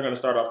right now they're going to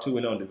start off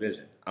 2-0 in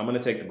division. I'm going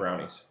to take the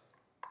Brownies.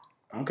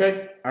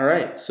 Okay. All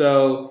right.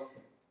 So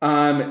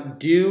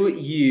do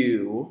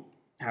you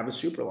have a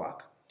super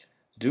lock?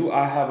 Do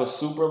I have a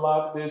super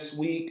lock this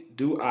week?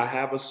 Yes, I do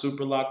have a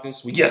super lock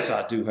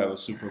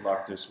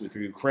this week. Are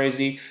you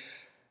crazy?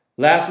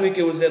 Last week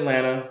it was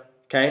Atlanta.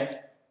 Okay.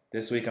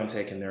 This week I'm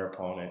taking their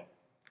opponent.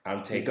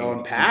 I'm taking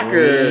going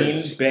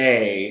Packers. Green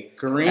Bay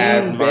Green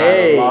as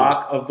Bay. my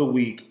lock of the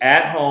week.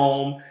 At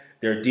home,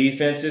 their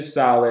defense is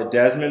solid.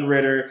 Desmond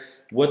Ridder.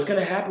 What's going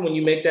to happen when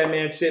you make that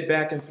man sit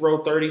back and throw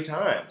 30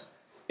 times?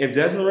 If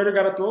Desmond Ridder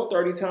got to throw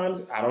 30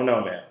 times, I don't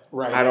know, man.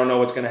 Right. I don't know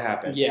what's going to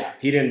happen. Yeah.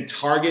 He didn't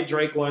target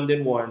Drake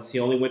London once. He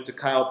only went to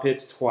Kyle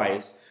Pitts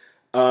twice.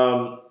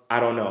 I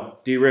don't know.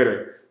 D.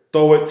 Ridder,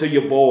 throw it to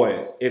your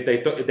boys. If they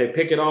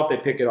pick it off, they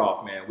pick it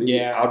off, man.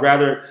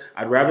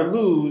 I'd rather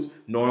lose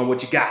knowing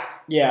what you got.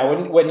 Yeah,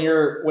 when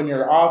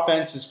your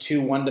offense is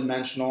too one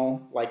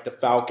dimensional, like the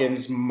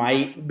Falcons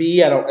might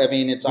be.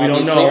 It's We don't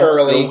obviously know.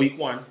 early. Still week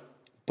 1.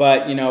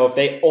 But, if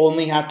they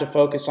only have to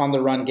focus on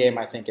the run game,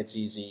 I think it's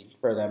easy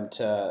for them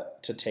to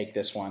take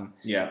this one.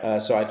 Yeah.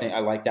 So I think I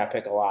like that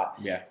pick a lot.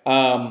 Yeah.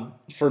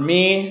 For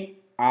me,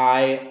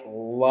 I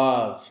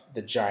love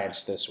the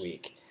Giants this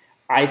week.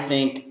 I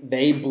think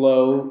they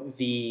blow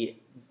the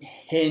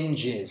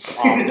hinges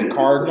off the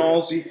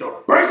Cardinals. Beat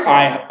the brakes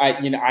off.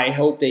 I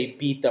hope they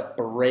beat the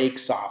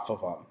brakes off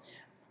of them.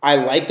 I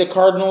like the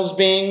Cardinals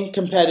being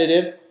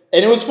competitive,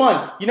 and it was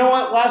fun. You know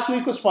what? Last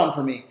week was fun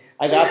for me.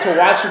 I got to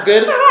watch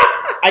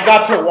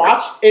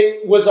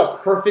it was a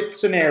perfect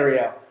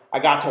scenario. I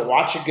got to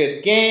watch a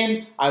good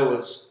game. I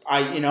was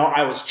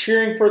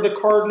cheering for the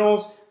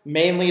Cardinals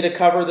mainly to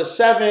cover the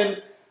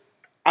 7.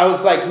 I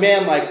was like,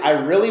 man, I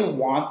really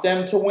want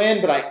them to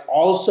win, but I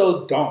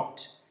also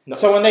don't. No.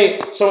 So when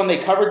they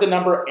covered the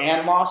number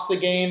and lost the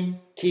game,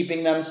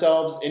 keeping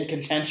themselves in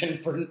contention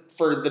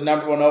for the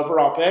number 1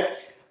 overall pick,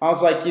 I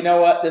was like, you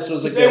know what? This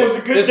was a good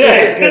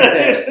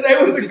day.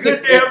 Today was a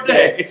good damn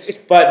day.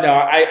 But no,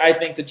 I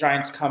think the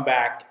Giants come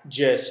back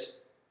just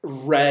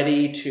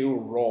ready to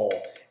roll.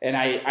 And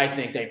I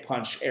think they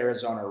punch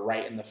Arizona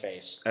right in the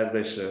face. As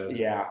they should.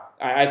 Yeah.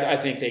 I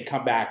think they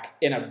come back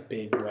in a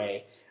big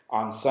way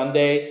on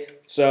Sunday.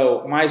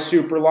 So my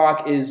super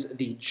lock is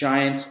the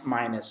Giants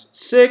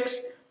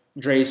 -6.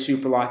 Dre's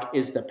super lock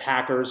is the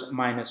Packers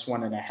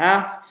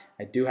 -1.5.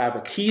 I do have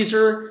a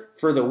teaser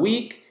for the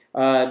week.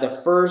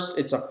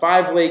 It's a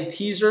 5-leg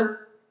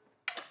teaser.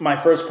 My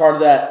first part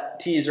of that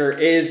teaser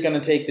is going to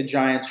take the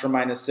Giants from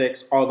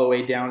 -6 all the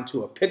way down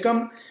to a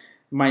pick'em.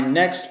 My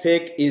next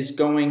pick is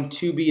going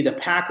to be the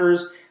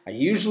Packers. I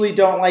usually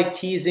don't like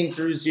teasing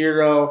through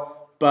 0,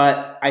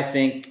 but I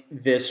think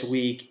this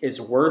week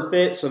is worth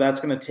it. So that's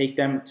going to take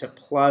them to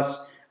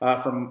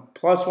from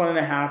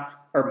 +1.5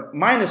 or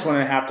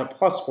 -1.5 to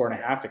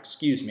 +4.5.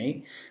 Excuse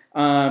me.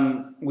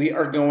 We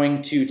are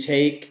going to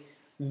take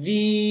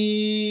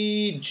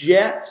the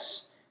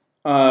Jets.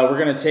 We're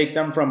going to take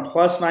them from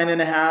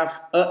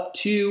 +9.5 up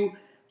to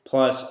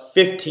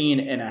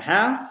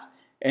 +15.5.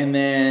 And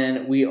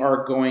then we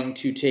are going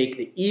to take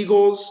the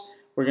Eagles.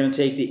 We're going to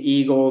take the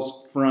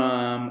Eagles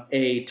from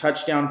a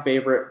touchdown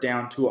favorite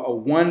down to a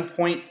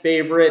 1-point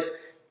favorite.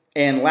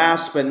 And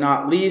last but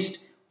not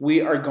least,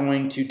 we are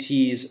going to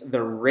tease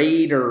the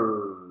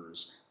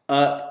Raiders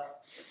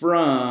up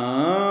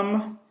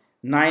from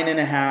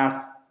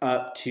 9.5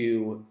 up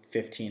to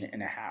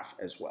 15.5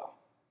 as well.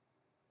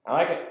 I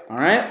like it. All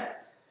right.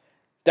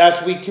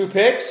 That's week 2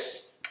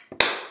 picks.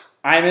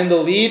 I'm in the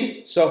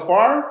lead so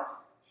far.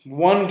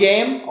 1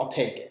 game, I'll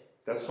take it.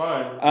 That's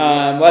fine.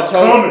 Let's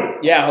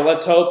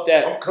hope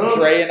that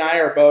Dre and I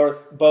are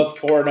both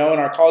 4-0 in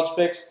our college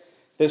picks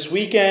this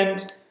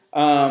weekend.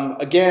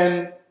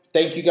 Again,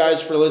 thank you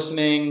guys for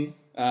listening.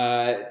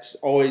 It's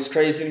always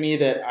crazy to me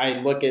that I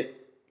look at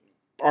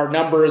our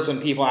numbers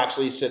and people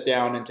actually sit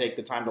down and take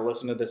the time to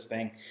listen to this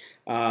thing.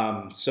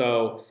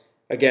 So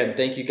again,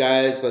 thank you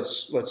guys.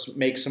 Let's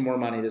make some more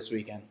money this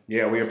weekend.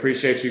 Yeah, we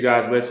appreciate you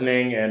guys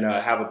listening, and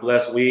have a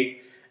blessed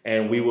week.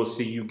 And we will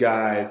see you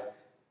guys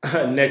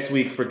next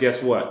week for,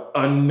 guess what?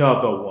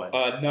 Another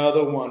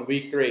one.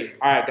 Week 3.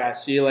 All right,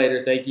 guys. See you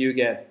later. Thank you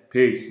again.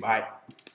 Peace. Bye.